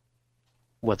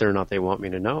 whether or not they want me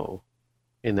to know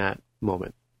in that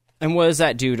moment. And what does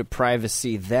that do to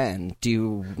privacy then? Do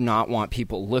you not want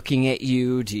people looking at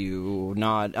you? Do you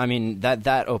not? I mean,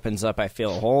 that opens up, I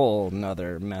feel, a whole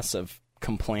another mess of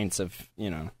complaints of,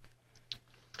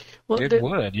 Well, it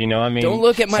would, I mean, don't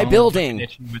look at my building.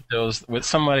 With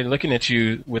somebody looking at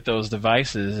you with those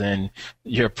devices, and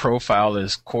your profile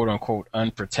is quote unquote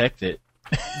unprotected.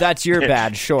 That's your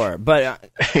bad, sure. But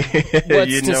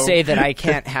what's to say that I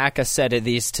can't hack a set of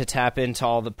these to tap into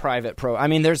all the private I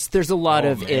mean, there's a lot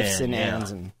of ifs and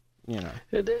ands, and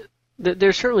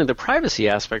There's certainly the privacy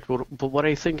aspect, but what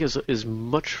I think is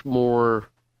much more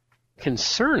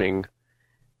concerning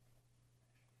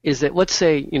is that, let's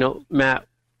say, Matt,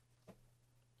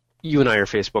 you and I are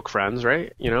Facebook friends,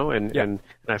 right? And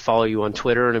I follow you on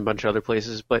Twitter and a bunch of other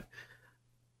places. But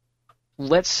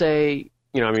let's say,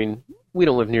 we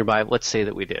don't live nearby. Let's say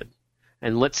that we did.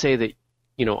 And let's say that,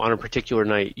 on a particular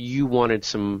night, you wanted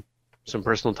some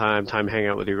personal time hanging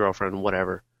out with your girlfriend,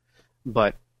 whatever.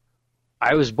 But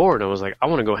I was bored. I was like, I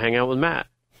want to go hang out with Matt.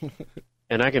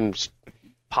 And I can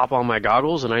pop on my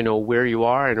goggles, and I know where you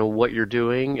are. I know what you're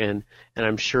doing. And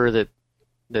I'm sure that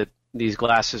these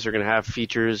glasses are going to have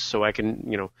features so I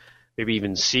can, maybe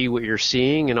even see what you're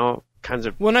seeing, and kinds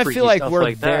of Well, and I freaky feel like stuff we're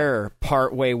like that. there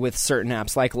part way with certain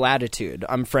apps, like Latitude.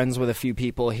 I'm friends with a few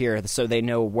people here, so they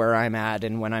know where I'm at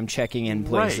and when I'm checking in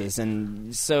places. Right.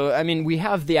 And so, I mean, we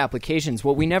have the applications.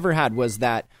 What we never had was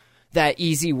that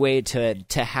easy way to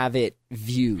have it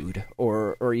viewed,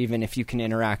 or even if you can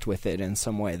interact with it in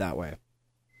some way that way.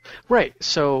 Right.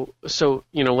 So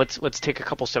let's take a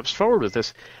couple steps forward with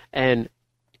this. And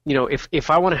if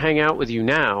I want to hang out with you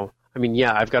now, I mean,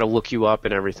 yeah, I've got to look you up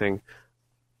and everything.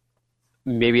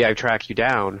 Maybe I track you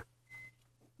down,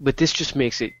 but this just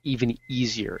makes it even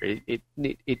easier.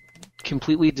 It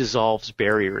completely dissolves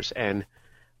barriers, and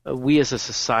we as a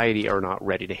society are not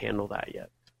ready to handle that yet.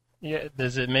 Yeah,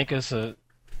 does it make us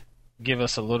give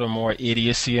us a little more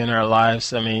idiocy in our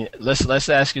lives? I mean, let's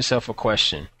ask yourself a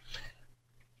question.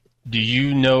 Do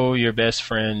you know your best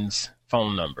friend's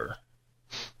phone number?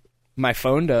 My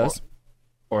phone does.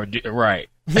 Right.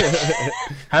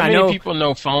 How many people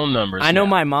know phone numbers? I know now?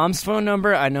 my mom's phone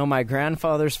number. I know my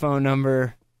grandfather's phone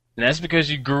number. And that's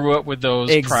because you grew up with those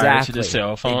prior to the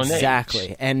cell phone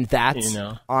Exactly. age. And that's,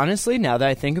 honestly, now that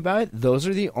I think about it, those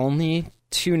are the only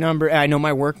two numbers. I know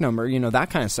my work number, that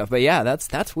kind of stuff. But yeah,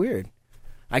 that's weird.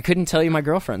 I couldn't tell you my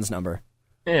girlfriend's number.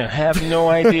 Yeah, have no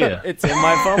idea. It's in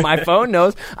my phone. My phone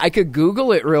knows. I could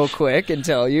Google it real quick and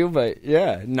tell you, but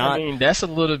yeah, not. I mean, that's a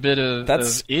little bit of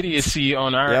idiocy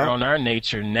on our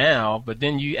nature now. But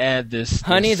then you add this,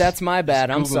 honey, that's my bad.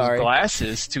 I'm Google's sorry.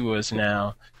 Glasses to us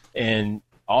now, and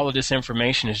all of this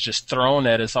information is just thrown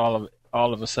at us all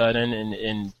of a sudden,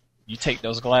 and you take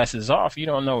those glasses off, you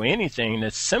don't know anything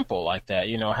that's simple like that.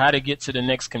 How to get to the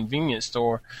next convenience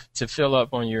store to fill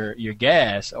up on your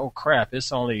gas. Oh crap,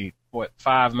 it's only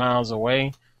 5 miles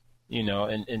away,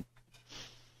 and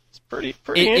it's pretty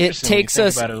interesting. It takes when you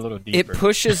us think about it a little deeper. It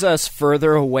pushes us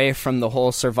further away from the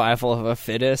whole survival of a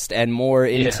fittest and more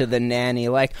into the nanny.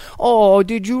 Like, oh,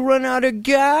 did you run out of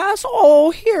gas?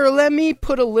 Oh, here, let me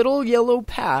put a little yellow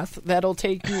path that'll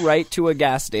take you right to a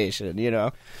gas station.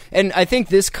 And I think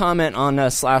this comment on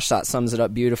Slashdot sums it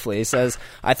up beautifully. He says,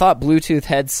 I thought Bluetooth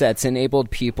headsets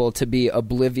enabled people to be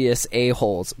oblivious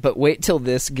a-holes, but wait till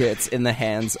this gets in the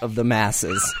hands of the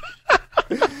masses.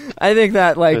 I think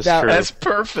that's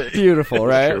perfect. Beautiful,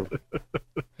 right?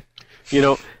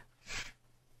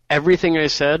 Everything I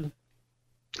said,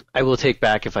 I will take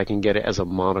back if I can get it as a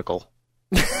monocle.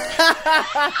 If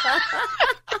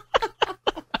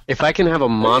I can have a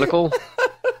monocle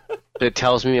that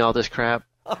tells me all this crap.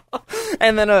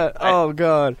 And then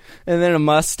and then a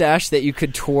mustache that you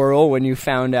could twirl when you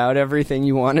found out everything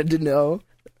you wanted to know.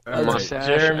 A mustache,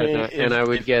 Jeremy, and I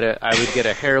would get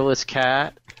a hairless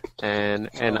cat, and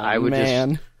I would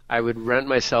I would rent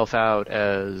myself out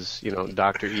as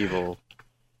Dr. Evil.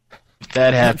 If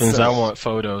that happens, I want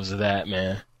photos of that,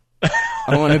 man.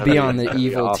 I want to be on the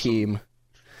evil awesome. team.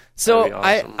 So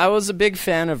Awesome. I was a big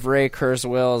fan of Ray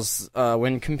Kurzweil's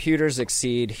When Computers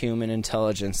Exceed Human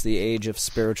Intelligence, The Age of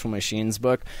Spiritual Machines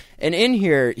book. And in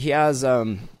here, he has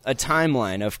a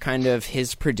timeline of kind of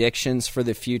his predictions for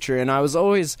the future. And I was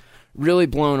always really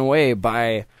blown away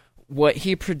by what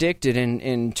he predicted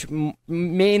in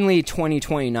mainly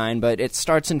 2029, but it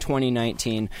starts in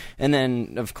 2019, and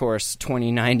then, of course,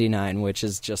 2099, which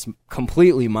is just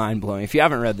completely mind-blowing. If you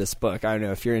haven't read this book, I don't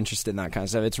know if you're interested in that kind of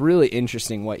stuff. It's really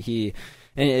interesting what and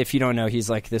if you don't know, he's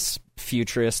like this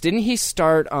futurist. Didn't he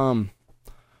start, what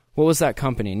was that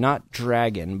company? Not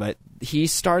Dragon, but he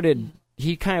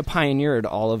kind of pioneered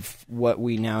all of what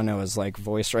we now know as like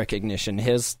voice recognition.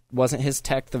 Wasn't his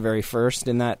tech the very first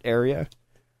in that area?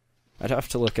 I'd have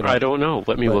to look it up. I don't know.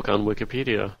 Let me look on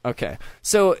Wikipedia. Okay.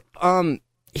 So,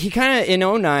 he kind of, in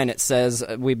 2009, it says,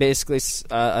 we basically,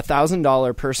 a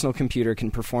 $1,000 personal computer can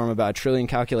perform about 1 trillion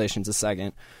calculations a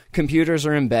second. Computers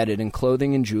are embedded in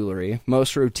clothing and jewelry.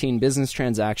 Most routine business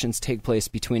transactions take place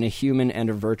between a human and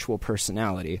a virtual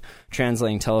personality.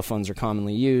 Translating telephones are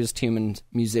commonly used. Human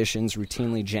musicians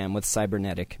routinely jam with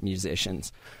cybernetic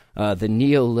musicians. The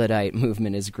Neo-Luddite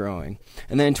movement is growing.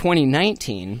 And then in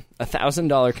 2019, a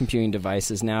 $1,000 computing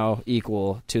device is now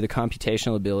equal to the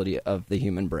computational ability of the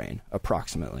human brain,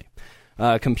 approximately.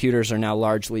 Computers are now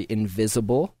largely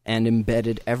invisible and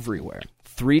embedded everywhere.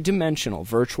 3-dimensional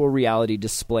virtual reality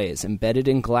displays embedded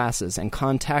in glasses and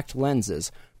contact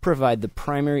lenses provide the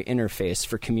primary interface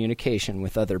for communication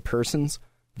with other persons,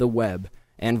 the web,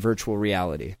 and virtual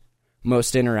reality.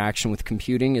 Most interaction with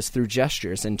computing is through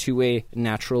gestures and two-way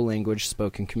natural language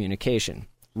spoken communication.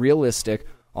 Realistic,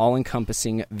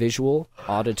 all-encompassing visual,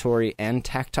 auditory, and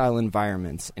tactile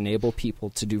environments enable people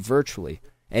to do virtually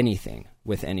anything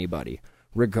with anybody,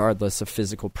 regardless of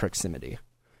physical proximity.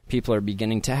 People are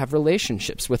beginning to have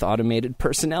relationships with automated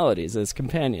personalities as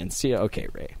companions. Yeah, okay,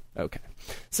 Ray. Okay.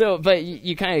 So, but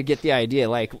you kind of get the idea.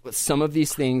 Like, some of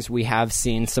these things we have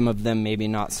seen, some of them maybe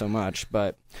not so much.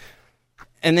 But,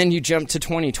 and then you jump to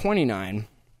 2029.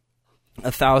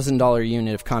 $1,000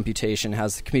 unit of computation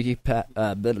has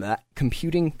the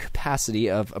computing capacity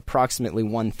of approximately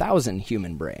 1,000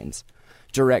 human brains.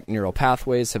 Direct neural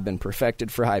pathways have been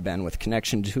perfected for high bandwidth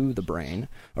connection to the brain.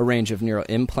 A range of neural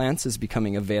implants is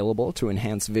becoming available to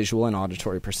enhance visual and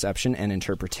auditory perception and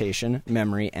interpretation,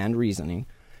 memory, and reasoning.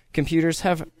 Computers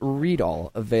have read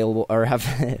all available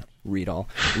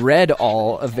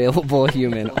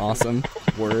human awesome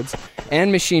words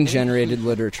and machine generated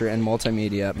literature and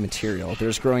multimedia material.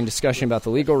 There's growing discussion about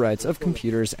the legal rights of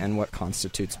computers and what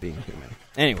constitutes being human.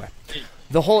 Anyway,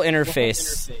 the whole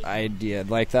interface idea,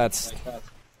 like this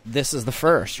is the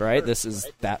first, right? This is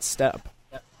that step.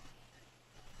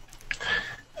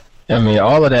 I mean,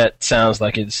 all of that sounds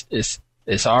like it's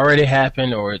already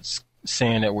happened, or it's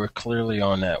saying that we're clearly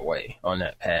on that way, on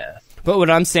that path. But what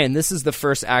I'm saying, this is the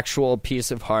first actual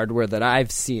piece of hardware that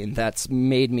I've seen that's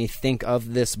made me think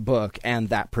of this book and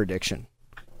that prediction.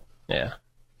 Yeah.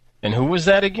 And who was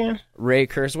that again? Ray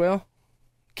Kurzweil.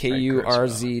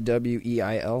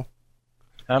 Kurzweil.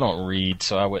 I don't read,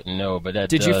 so I wouldn't know, but that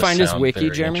Did you find his wiki,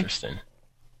 Jeremy? Interesting.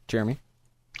 Jeremy?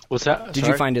 What's that? Did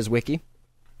you find his wiki?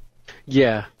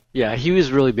 Yeah, he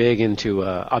was really big into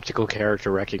optical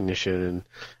character recognition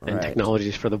and Right.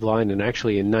 technologies for the blind. And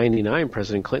actually, in '99,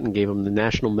 President Clinton gave him the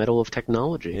National Medal of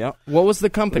Technology. Yeah. What was the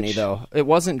company, though? It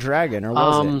wasn't Dragon, or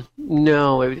was it?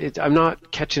 No, I'm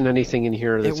not catching anything in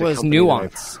here that's It was a company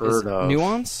Nuance. that I've heard of.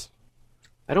 Nuance?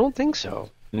 I don't think so.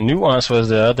 Nuance was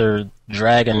the other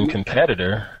Dragon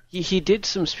competitor. He did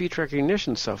some speech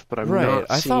recognition stuff, but I'm Right. not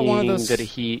I seeing thought one of those... that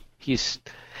he's.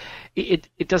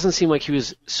 It doesn't seem like he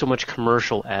was so much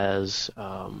commercial as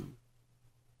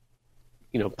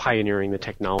pioneering the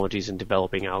technologies and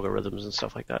developing algorithms and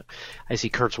stuff like that. I see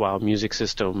Kurzweil music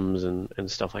systems and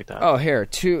stuff like that. Oh, here.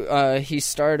 He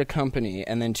started a company,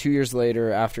 and then 2 years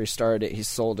later, after he started it, he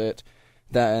sold it.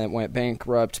 That went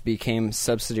bankrupt, became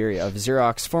subsidiary of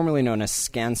Xerox, formerly known as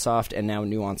Scansoft, and now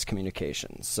Nuance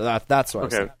Communications. So that's what I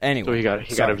was saying. Anyway, so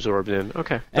he got absorbed in.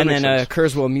 Okay, that and makes then sense.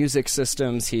 Kurzweil Music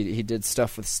Systems, he did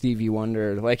stuff with Stevie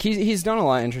Wonder. Like he's done a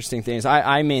lot of interesting things.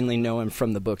 I mainly know him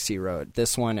from the books he wrote.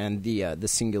 This one and the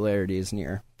Singularity is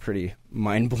near. Pretty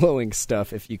mind blowing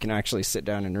stuff if you can actually sit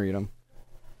down and read them.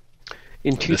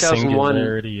 In The 2001,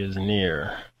 Singularity is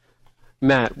near.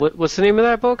 Matt, what's the name of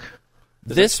that book?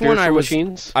 This one I was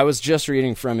Machines? just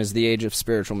reading from is The Age of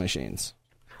Spiritual Machines,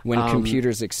 when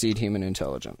computers exceed human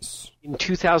intelligence. In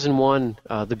 2001,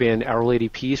 the band Our Lady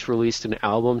Peace released an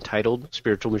album titled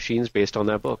Spiritual Machines based on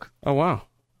that book. Oh, wow.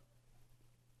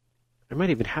 I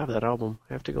might even have that album.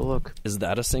 I have to go look. Is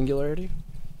that a singularity?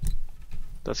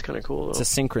 That's kind of cool, though. It's a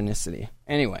synchronicity.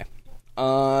 Anyway,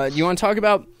 you want to talk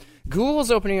about... Google's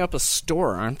opening up a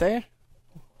store, aren't they?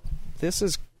 This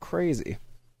is crazy.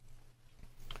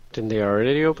 Didn't they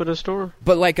already open a store?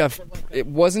 But like aren't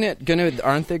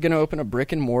they gonna open a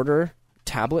brick and mortar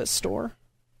tablet store?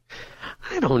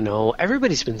 I don't know.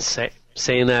 Everybody's been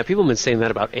saying that. People have been saying that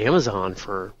about Amazon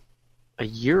for a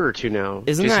year or two now.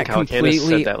 Isn't Jason that Calacanis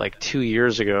completely... said that like 2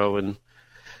 years ago, and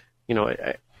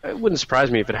it wouldn't surprise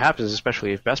me if it happens,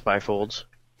 especially if Best Buy folds.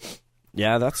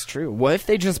 Yeah, that's true. What if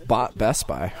they just bought Best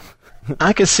Buy?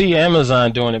 I could see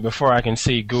Amazon doing it before I can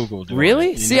see Google doing it.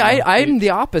 Really? See, I'm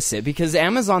the opposite, because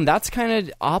Amazon, that's kind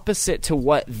of opposite to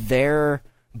what their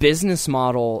business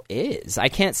model is. I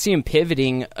can't see them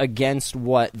pivoting against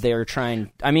what they're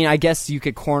trying... I mean, I guess you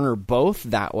could corner both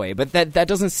that way, but that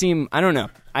doesn't seem... I don't know.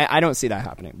 I don't see that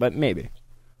happening, but maybe.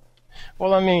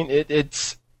 Well, I mean,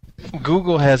 it's...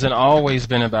 Google hasn't always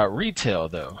been about retail,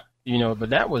 though. But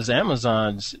that was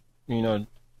Amazon's, when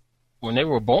they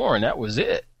were born, that was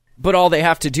it. But all they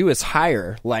have to do is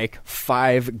hire,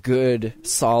 5 good,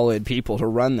 solid people to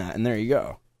run that, and there you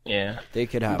go. Yeah. They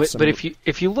could have But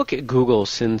if you look at Google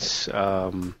since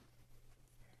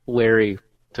Larry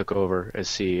took over as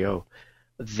CEO,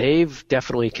 they've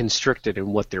definitely constricted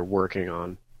in what they're working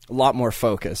on. A lot more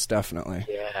focus, definitely.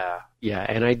 Yeah,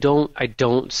 and I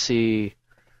don't see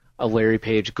a Larry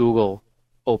Page Google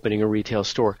opening a retail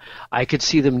store. I could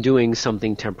see them doing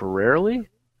something temporarily.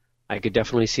 I could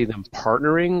definitely see them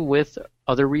partnering with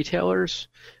other retailers,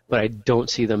 but I don't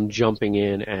see them jumping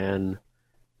in and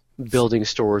building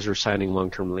stores or signing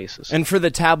long-term leases. And for the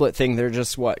tablet thing, they're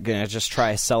just going to just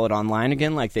try to sell it online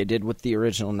again like they did with the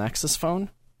original Nexus phone?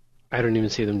 I don't even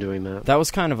see them doing that. That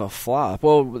was kind of a flop.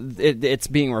 Well, it's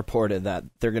being reported that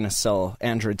they're going to sell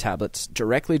Android tablets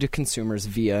directly to consumers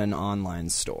via an online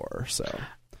store. So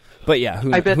But yeah,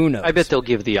 who knows? I bet they'll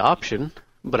give the option,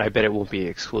 but I bet it won't be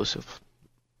exclusive.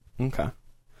 Okay.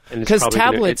 Because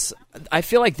tablets, I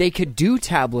feel like they could do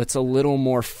tablets a little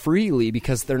more freely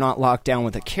because they're not locked down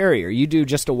with a carrier. You do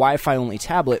just a Wi-Fi only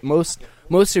tablet. Most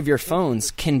of your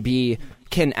phones can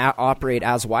operate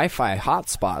as Wi-Fi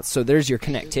hotspots. So there's your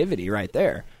connectivity right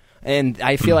there. And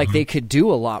I feel like they could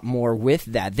do a lot more with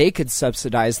that. They could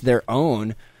subsidize their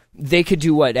own. They could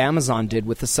do what Amazon did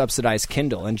with the subsidized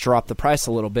Kindle and drop the price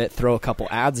a little bit, throw a couple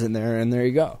ads in there, and there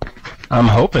you go. I'm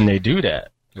hoping they do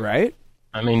that. Right?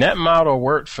 I mean, that model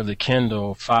worked for the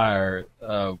Kindle Fire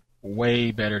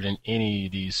way better than any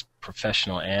of these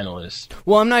professional analysts.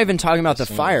 Well, I'm not even talking about the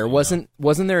Fire. Wasn't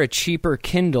there a cheaper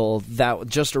Kindle,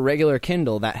 just a regular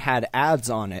Kindle that had ads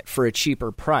on it for a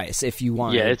cheaper price if you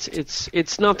wanted? Yeah,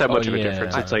 it's not that much of a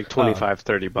difference. It's like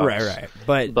 $25-$30.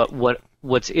 Right. But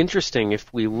what's interesting,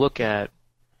 if we look at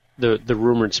the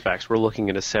rumored specs, we're looking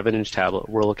at a 7-inch tablet.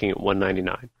 We're looking at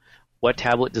 $199. What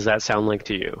tablet does that sound like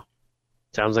to you?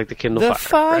 Sounds like the Kindle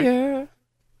Fire.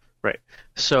 Right.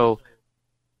 So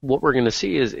what we're going to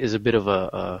see is a bit of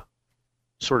a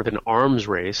sort of an arms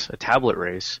race, a tablet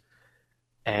race,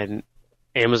 and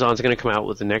Amazon's going to come out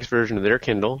with the next version of their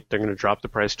Kindle. They're going to drop the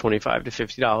price $25 to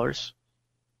 $50,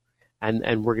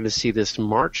 and we're going to see this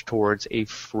march towards a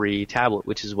free tablet,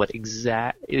 which is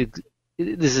this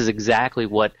is exactly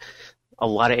what a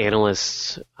lot of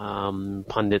analysts,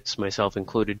 pundits, myself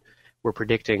included, were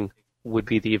predicting would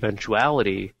be the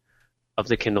eventuality of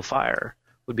the Kindle Fire,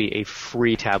 would be a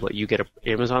free tablet. You get an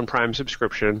Amazon Prime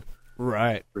subscription,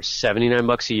 right, for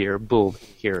 $79 a year. Boom,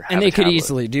 here. And they could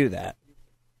easily do that,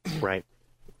 right?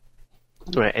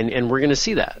 And we're going to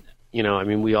see that. You know, I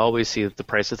mean, we always see that the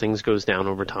price of things goes down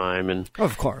over time, and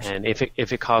of course. And if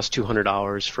it costs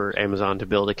 $200 for Amazon to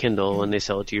build a Kindle and they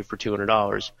sell it to you for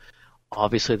 $200,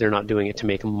 obviously they're not doing it to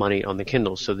make money on the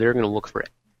Kindle, so they're going to look for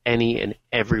any and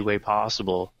every way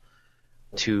possible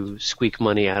to squeak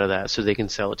money out of that so they can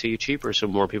sell it to you cheaper so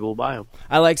more people will buy them.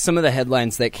 I like some of the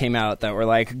headlines that came out that were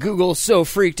like, Google's so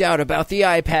freaked out about the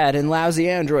iPad and lousy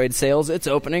Android sales, it's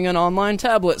opening an online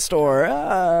tablet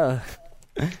store.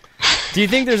 Do you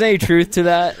think there's any truth to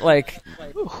that? Like,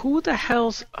 who the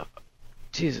hell's...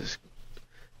 Jesus.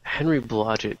 Henry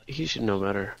Blodgett, he should know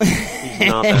better. He's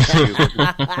not that stupid.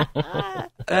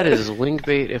 That is link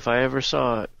bait if I ever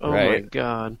saw it. Oh my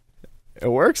God. It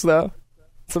works, though.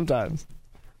 Sometimes.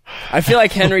 I feel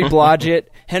like Henry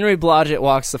Blodgett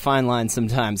walks the fine line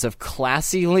sometimes of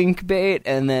classy link bait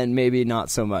and then maybe not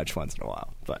so much once in a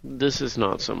while. But this is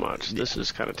not so much. This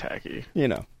is kind of tacky. You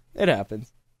know, it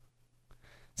happens.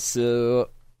 So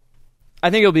I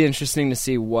think it'll be interesting to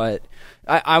see what...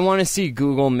 I want to see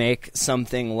Google make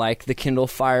something like the Kindle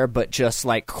Fire, but just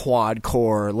like quad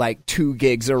core, like 2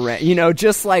 gigs of RAM. You know,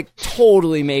 just like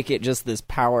totally make it just this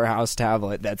powerhouse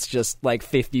tablet that's just like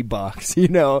 $50, you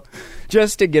know,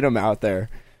 just to get them out there.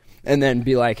 And then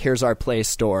be like, here's our Play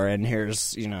Store, and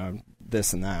here's, you know,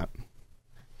 this and that.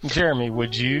 Jeremy,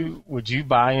 would you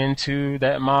buy into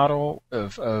that model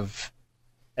of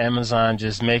Amazon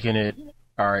just making it...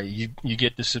 All right, you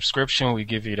get the subscription, we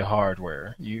give you the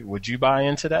hardware. Would you buy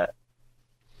into that?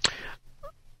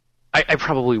 I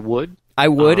probably would. I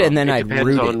would, and then I'd root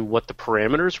it. Depends on what the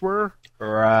parameters were.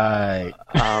 Right.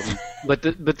 But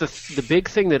the big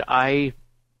thing that I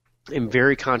am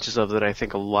very conscious of that I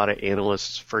think a lot of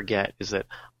analysts forget is that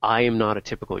I am not a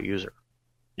typical user.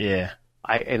 Yeah.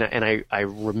 I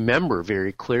remember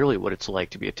very clearly what it's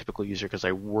like to be a typical user because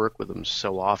I work with them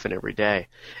so often every day,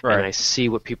 right. And I see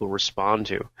what people respond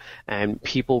to. And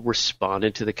people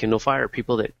responded to the Kindle Fire.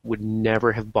 People that would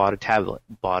never have bought a tablet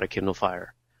bought a Kindle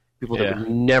Fire. People that would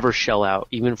never shell out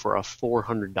even for a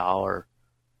 $400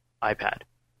 iPad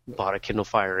bought a Kindle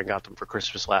Fire and got them for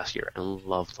Christmas last year and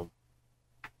loved them.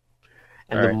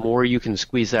 And right. The more you can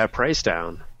squeeze that price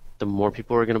down, the more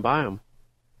people are going to buy them.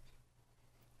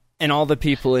 And all the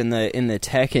people in the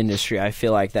tech industry, I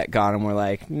feel like that got them were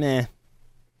like, meh.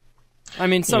 I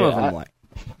mean, some of them like.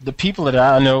 The people that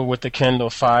I know with the Kindle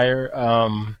Fire,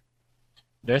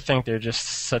 they think they're just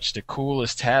such the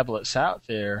coolest tablets out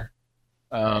there,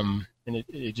 and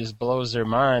it just blows their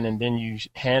mind. And then you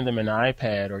hand them an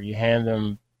iPad or you hand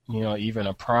them, you know, even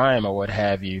a Prime or what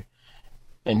have you,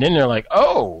 and then they're like,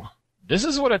 oh, this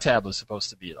is what a tablet's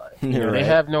supposed to be like. You know, right. They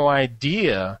have no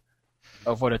idea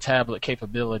of what a tablet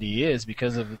capability is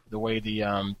because of the way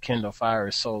the Kindle Fire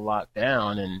is so locked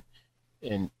down,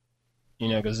 and you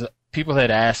know, because people had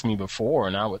asked me before,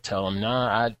 and I would tell them,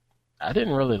 nah, I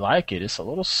didn't really like it. It's a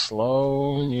little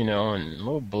slow, you know, and a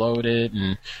little bloated.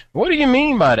 And what do you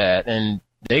mean by that? And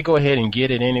they go ahead and get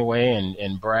it anyway,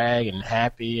 and brag and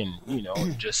happy, and you know,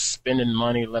 just spending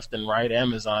money left and right.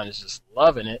 Amazon is just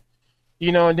loving it.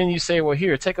 You know, and then you say, well,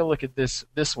 here, take a look at this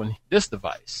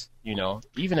device. You know,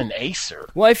 even an Acer.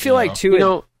 Well, I feel like too, You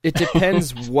know- it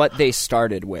depends what they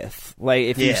started with. Like,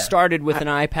 if you Yeah. started with an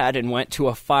iPad and went to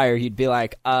a Fire, you'd be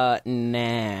like,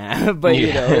 nah. But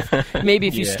you know, maybe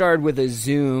if you Yeah. started with a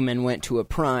Zoom and went to a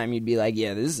Prime, you'd be like,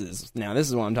 yeah, this is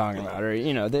what I'm talking about. Or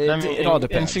you know, it all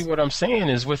depends. And see, what I'm saying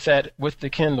is with the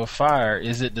Kindle Fire,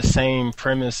 is it the same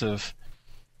premise of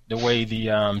the way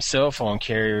the cell phone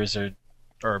carriers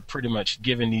are pretty much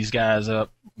giving these guys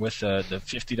up with the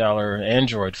 $50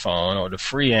 Android phone or the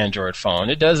free Android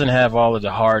phone? It doesn't have all of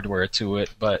the hardware to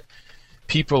it, but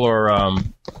people are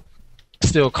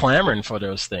still clamoring for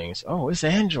those things. Oh, it's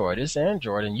Android,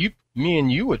 and me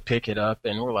and you would pick it up,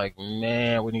 and we're like,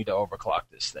 man, we need to overclock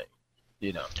this thing,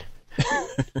 you know.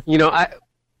 You know,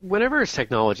 whenever it's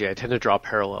technology, I tend to draw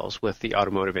parallels with the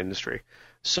automotive industry.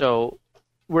 So,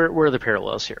 where are the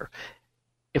parallels here?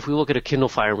 If we look at a Kindle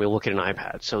Fire and we look at an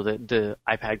iPad, so the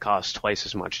iPad costs twice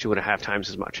as much, 2.5 times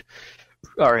as much.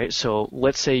 All right, so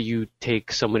let's say you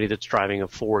take somebody that's driving a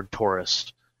Ford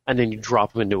Taurus and then you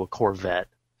drop them into a Corvette.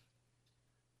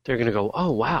 They're going to go,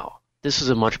 oh, wow, this is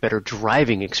a much better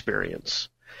driving experience.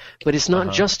 But it's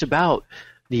not just about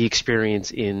the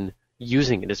experience in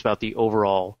using it. It's about the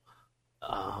overall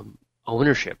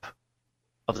ownership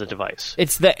of the device.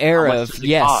 It's the era of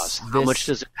yes.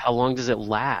 Cost? How long does it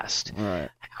last? Right.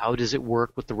 How does it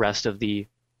work with the rest of the,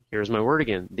 here's my word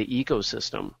again, the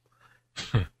ecosystem?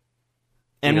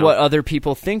 And know? what other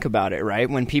people think about it, right?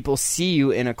 When people see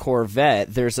you in a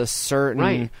Corvette, there's a certain,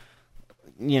 Right.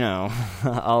 you know,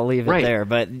 I'll leave it Right. there.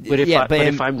 But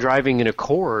if I'm driving an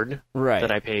Accord right.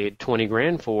 that I paid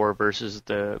 $20,000 for versus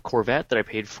the Corvette that I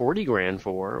paid $40,000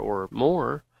 for or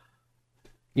more,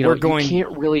 you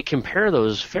can't really compare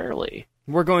those fairly.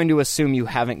 We're going to assume you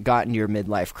haven't gotten your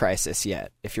midlife crisis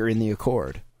yet if you're in the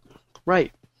Accord.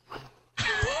 Right.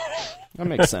 That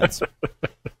makes sense.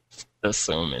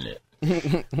 Assuming it.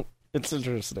 It's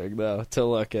interesting though to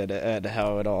look at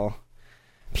how it all.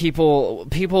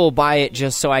 People buy it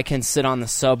just so I can sit on the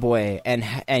subway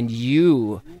and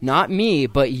you, not me,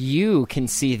 but you can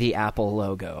see the Apple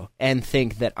logo and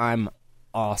think that I'm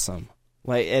awesome.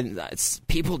 Like, and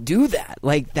people do that.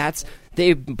 Like,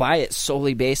 they buy it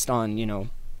solely based on, you know,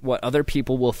 what other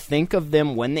people will think of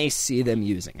them when they see them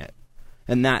using it.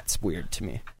 And that's weird to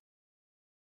me.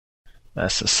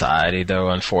 That's society, though,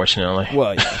 unfortunately.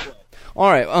 Well, yeah.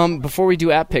 All right, before we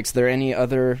do app picks, there any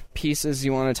other pieces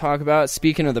you want to talk about?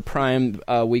 Speaking of the Prime,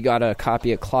 we got a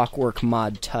copy of Clockwork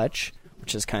Mod Touch,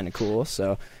 which is kind of cool.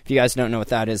 So if you guys don't know what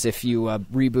that is, if you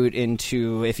reboot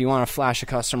into, if you want to flash a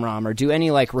custom ROM or do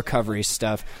any like recovery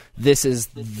stuff, this is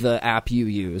the app you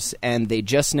use. And they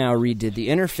just now redid the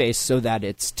interface so that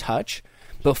it's touch.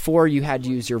 Before you had to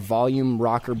use your volume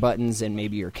rocker buttons and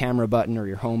maybe your camera button or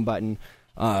your home button.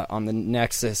 On the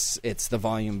Nexus, it's the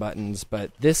volume buttons, but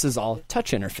this is all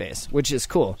touch interface, which is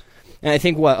cool. And I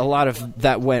think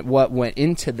what went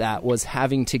into that was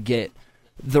having to get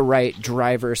the right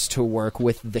drivers to work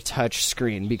with the touch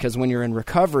screen, because when you're in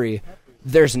recovery,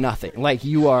 there's nothing. Like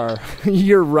you're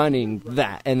running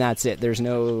that, and that's it. There's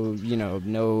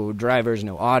no drivers,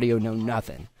 no audio, no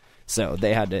nothing. So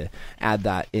they had to add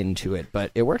that into it, but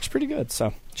it works pretty good.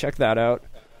 So check that out.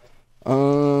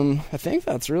 I think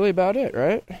that's really about it,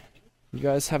 right? You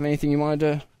guys have anything you wanted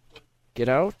to get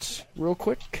out real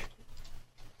quick?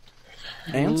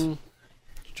 And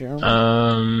Jeremy?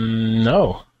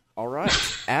 No. All right.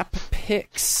 App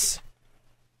picks.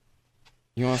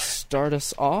 You want to start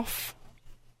us off,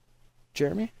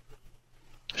 Jeremy?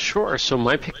 Sure. So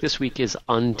my pick this week is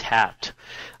Untapped.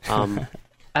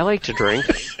 I like to drink.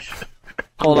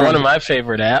 One of my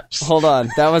favorite apps. Hold on.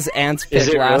 That was Ant's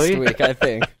pick last week, I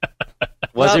think.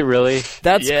 Was it really?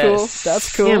 That's cool.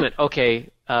 That's cool. Damn it. Okay.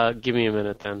 Give me a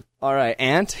minute then. All right,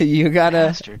 Ant, you gotta.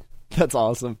 Bastard. That's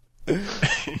awesome.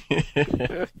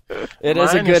 It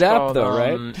is a good app, though,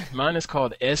 right? Mine is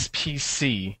called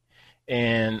SPC,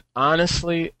 and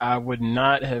honestly, I would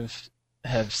not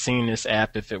have seen this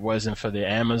app if it wasn't for the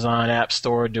Amazon App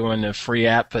Store doing the free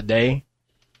app per day,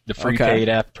 the free paid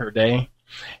app per day,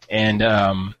 and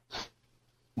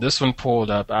this one pulled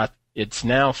up. It's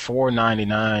now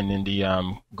 $4.99 in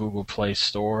the Google Play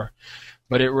Store,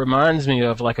 but it reminds me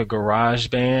of like a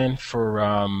GarageBand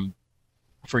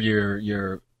for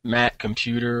your Mac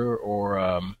computer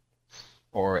or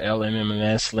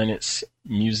LMMS Linux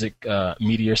Music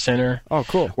Media Center. Oh,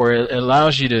 cool! Where it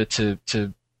allows you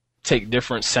to take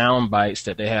different sound bites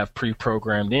that they have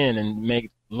pre-programmed in and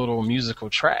make little musical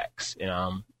tracks.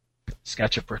 It's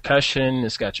got your percussion,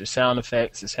 it's got your sound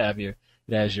effects, it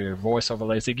has your voice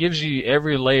overlays. It gives you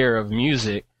every layer of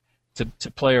music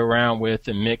to play around with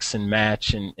and mix and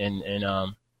match, and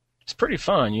it's pretty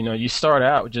fun. You start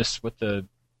out just with a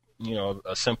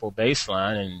simple bass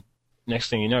line, and next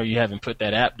thing you know, you haven't put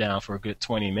that app down for a good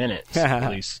 20 minutes. At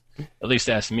least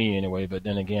that's me anyway. But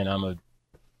then again, I'm a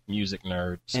music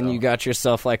nerd. So. And you got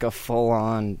yourself like a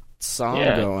full-on song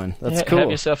going. That's cool.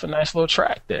 Have yourself a nice little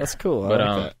track there. That's cool. But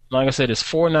that. like I said, it's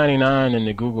 $4.99 in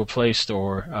the Google Play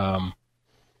Store.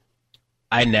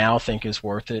 I now think it's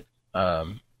worth it,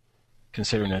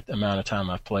 considering the amount of time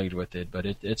I've played with it. But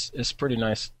it's pretty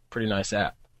nice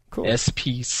app. Cool.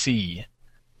 SPC.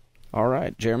 All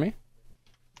right, Jeremy.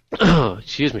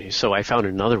 Excuse me. So I found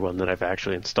another one that I've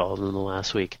actually installed in the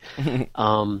last week.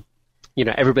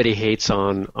 Everybody hates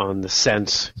on the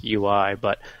Sense UI,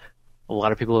 but a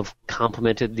lot of people have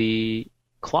complimented the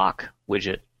clock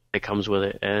widget that comes with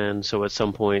it. And so at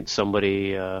some point,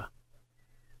 somebody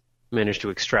managed to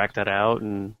extract that out,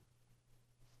 and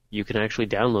you can actually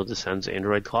download the Sense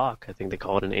Android clock. I think they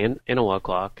call it an analog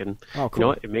clock, and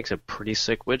cool. It makes a pretty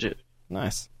sick widget.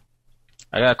 Nice.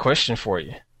 I got a question for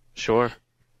you. Sure.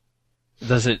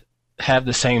 Does it have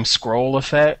the same scroll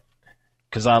effect?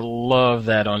 Because I love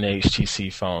that on the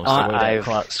HTC phones. The way that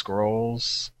clock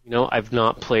scrolls. I've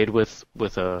not played with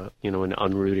a an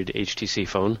unrooted HTC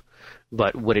phone,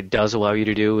 but what it does allow you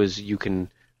to do is you can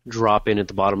drop in at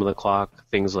the bottom of the clock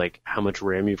things like how much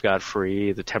RAM you've got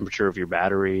free, the temperature of your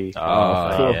battery,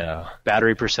 cool.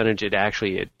 battery percentage.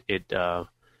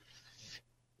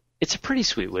 It's a pretty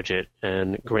sweet widget,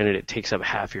 and granted, it takes up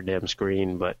half your damn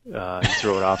screen, but you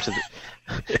throw it off to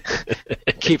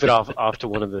keep it off to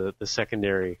one of the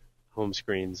secondary home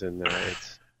screens, and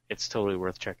it's totally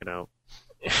worth checking out.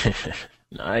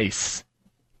 Nice.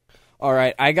 All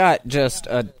right, I got just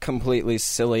a completely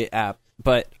silly app,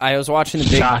 but I was watching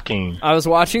I was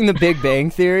watching The Big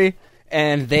Bang Theory,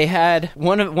 and they had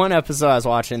one episode I was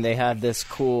watching. They had this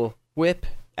cool whip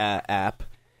app.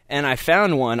 And I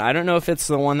found one. I don't know if it's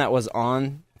the one that was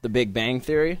on The Big Bang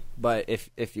Theory, but if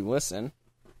you listen,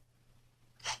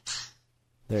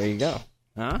 there you go.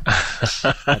 Huh?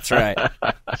 That's right.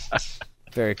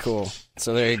 Very cool.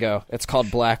 So there you go. It's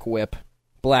called Black Whip.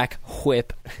 Black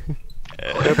Whip.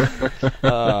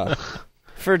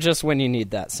 For just when you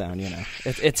need that sound,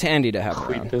 It's handy to have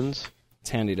around. It's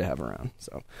handy to have around.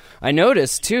 So I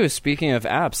noticed, too, speaking of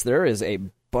apps, there is a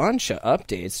bunch of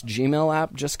updates. Gmail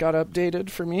app just got updated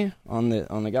for me on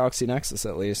the Galaxy Nexus,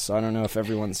 at least. So I don't know if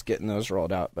everyone's getting those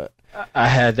rolled out, but I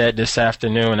had that this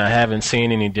afternoon. I haven't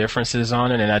seen any differences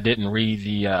on it, and I didn't read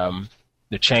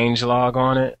the change log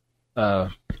on it.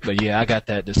 But yeah, I got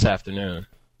that this afternoon.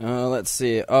 Let's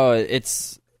see. Oh,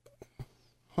 it's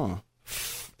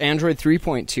Android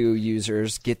 3.2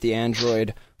 users get the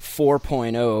Android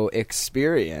 4.0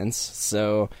 experience.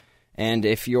 So. And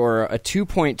if you're a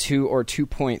 2.2 or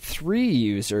 2.3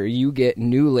 user, you get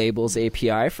new Labels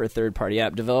API for third-party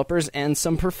app developers and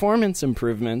some performance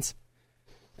improvements.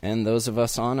 And those of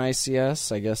us on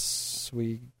ICS, I guess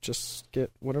we just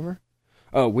get whatever.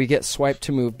 Oh, we get swipe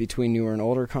to move between newer and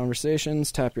older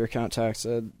conversations, tap your account tax.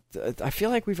 I feel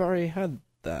like we've already had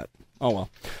that. Oh, well.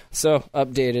 So,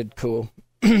 updated, cool.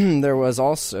 There was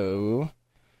also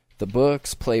the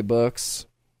books, playbooks.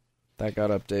 That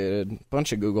got updated.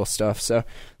 Bunch of Google stuff, so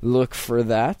look for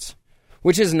that.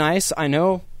 Which is nice. I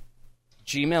know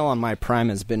Gmail on my Prime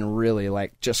has been really,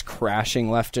 just crashing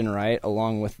left and right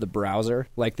along with the browser,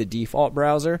 the default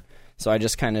browser. So I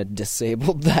just kind of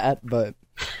disabled that, but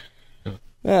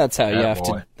that's how you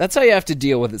have to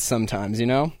deal with it sometimes,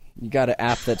 You got an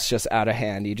app that's just out of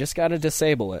hand. You just got to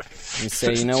disable it. You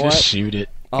say, you know what? Just shoot it.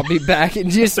 I'll be back and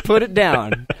just put it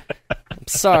down. I'm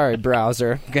sorry,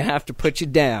 browser. I'm going to have to put you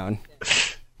down.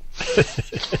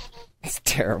 It's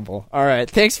terrible. All right.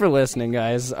 Thanks for listening,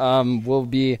 guys. We'll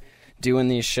be doing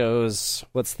these shows,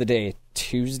 what's the day?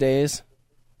 Tuesdays?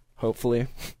 Hopefully.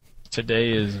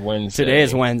 Today is Wednesday. Today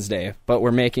is Wednesday, but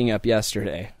we're making up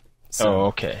yesterday. So,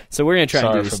 okay. So we're going to try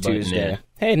and do this Tuesday.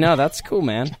 Hey, no, that's cool,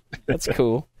 man. That's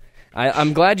cool.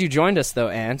 I'm glad you joined us, though,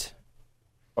 Ant.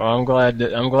 Well, I'm glad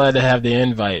to have the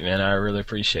invite, man. I really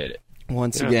appreciate it.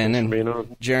 Once again,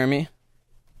 and Jeremy,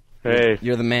 hey,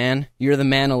 you're the man. You're the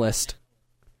manalist.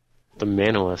 The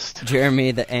manalist.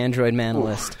 Jeremy, the Android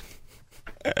manalist.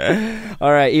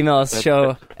 All right, email us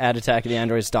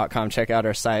show@attackoftheandroids.com. Check out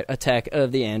our site,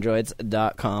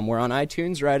 attackoftheandroids.com. We're on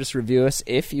iTunes. Write us, review us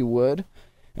if you would.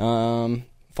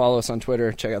 Follow us on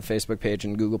Twitter. Check out the Facebook page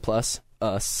and Google Plus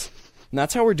us. And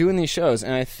that's how we're doing these shows.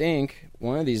 And I think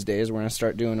one of these days we're going to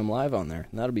start doing them live on there.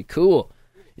 And that'll be cool.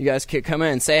 You guys could come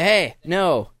in and say, hey,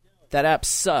 no, that app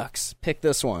sucks. Pick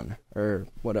this one or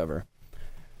whatever.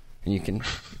 And you can.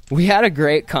 We had a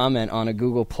great comment on a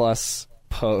Google Plus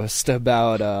post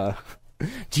about.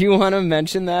 Do you want to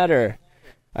mention that, or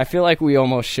I feel like we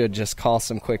almost should just call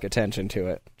some quick attention to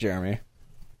it, Jeremy.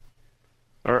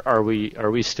 Are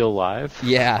we still live?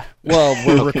 Yeah. Well,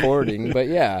 we're recording, but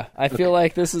yeah, I feel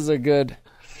like this is a good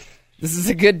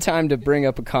time to bring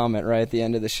up a comment right at the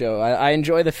end of the show. I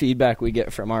enjoy the feedback we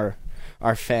get from our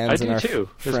fans and our too.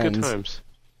 It's friends. good times.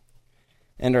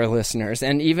 And our listeners.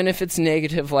 And even if it's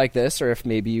negative like this, or if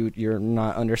maybe you're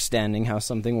not understanding how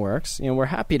something works, we're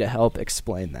happy to help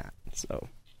explain that. So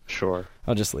sure.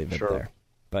 I'll just leave it there.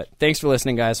 But thanks for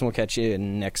listening, guys, and we'll catch you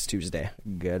next Tuesday.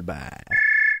 Goodbye.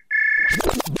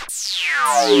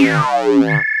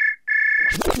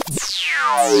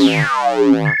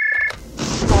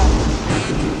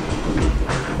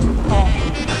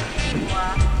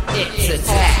 It's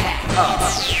Attack of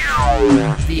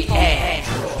the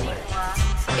Android.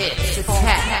 It's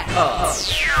Attack of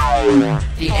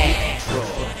the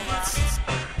Androids.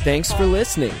 Thanks for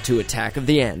listening to Attack of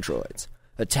the Androids.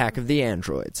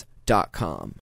 AttackoftheAndroids.com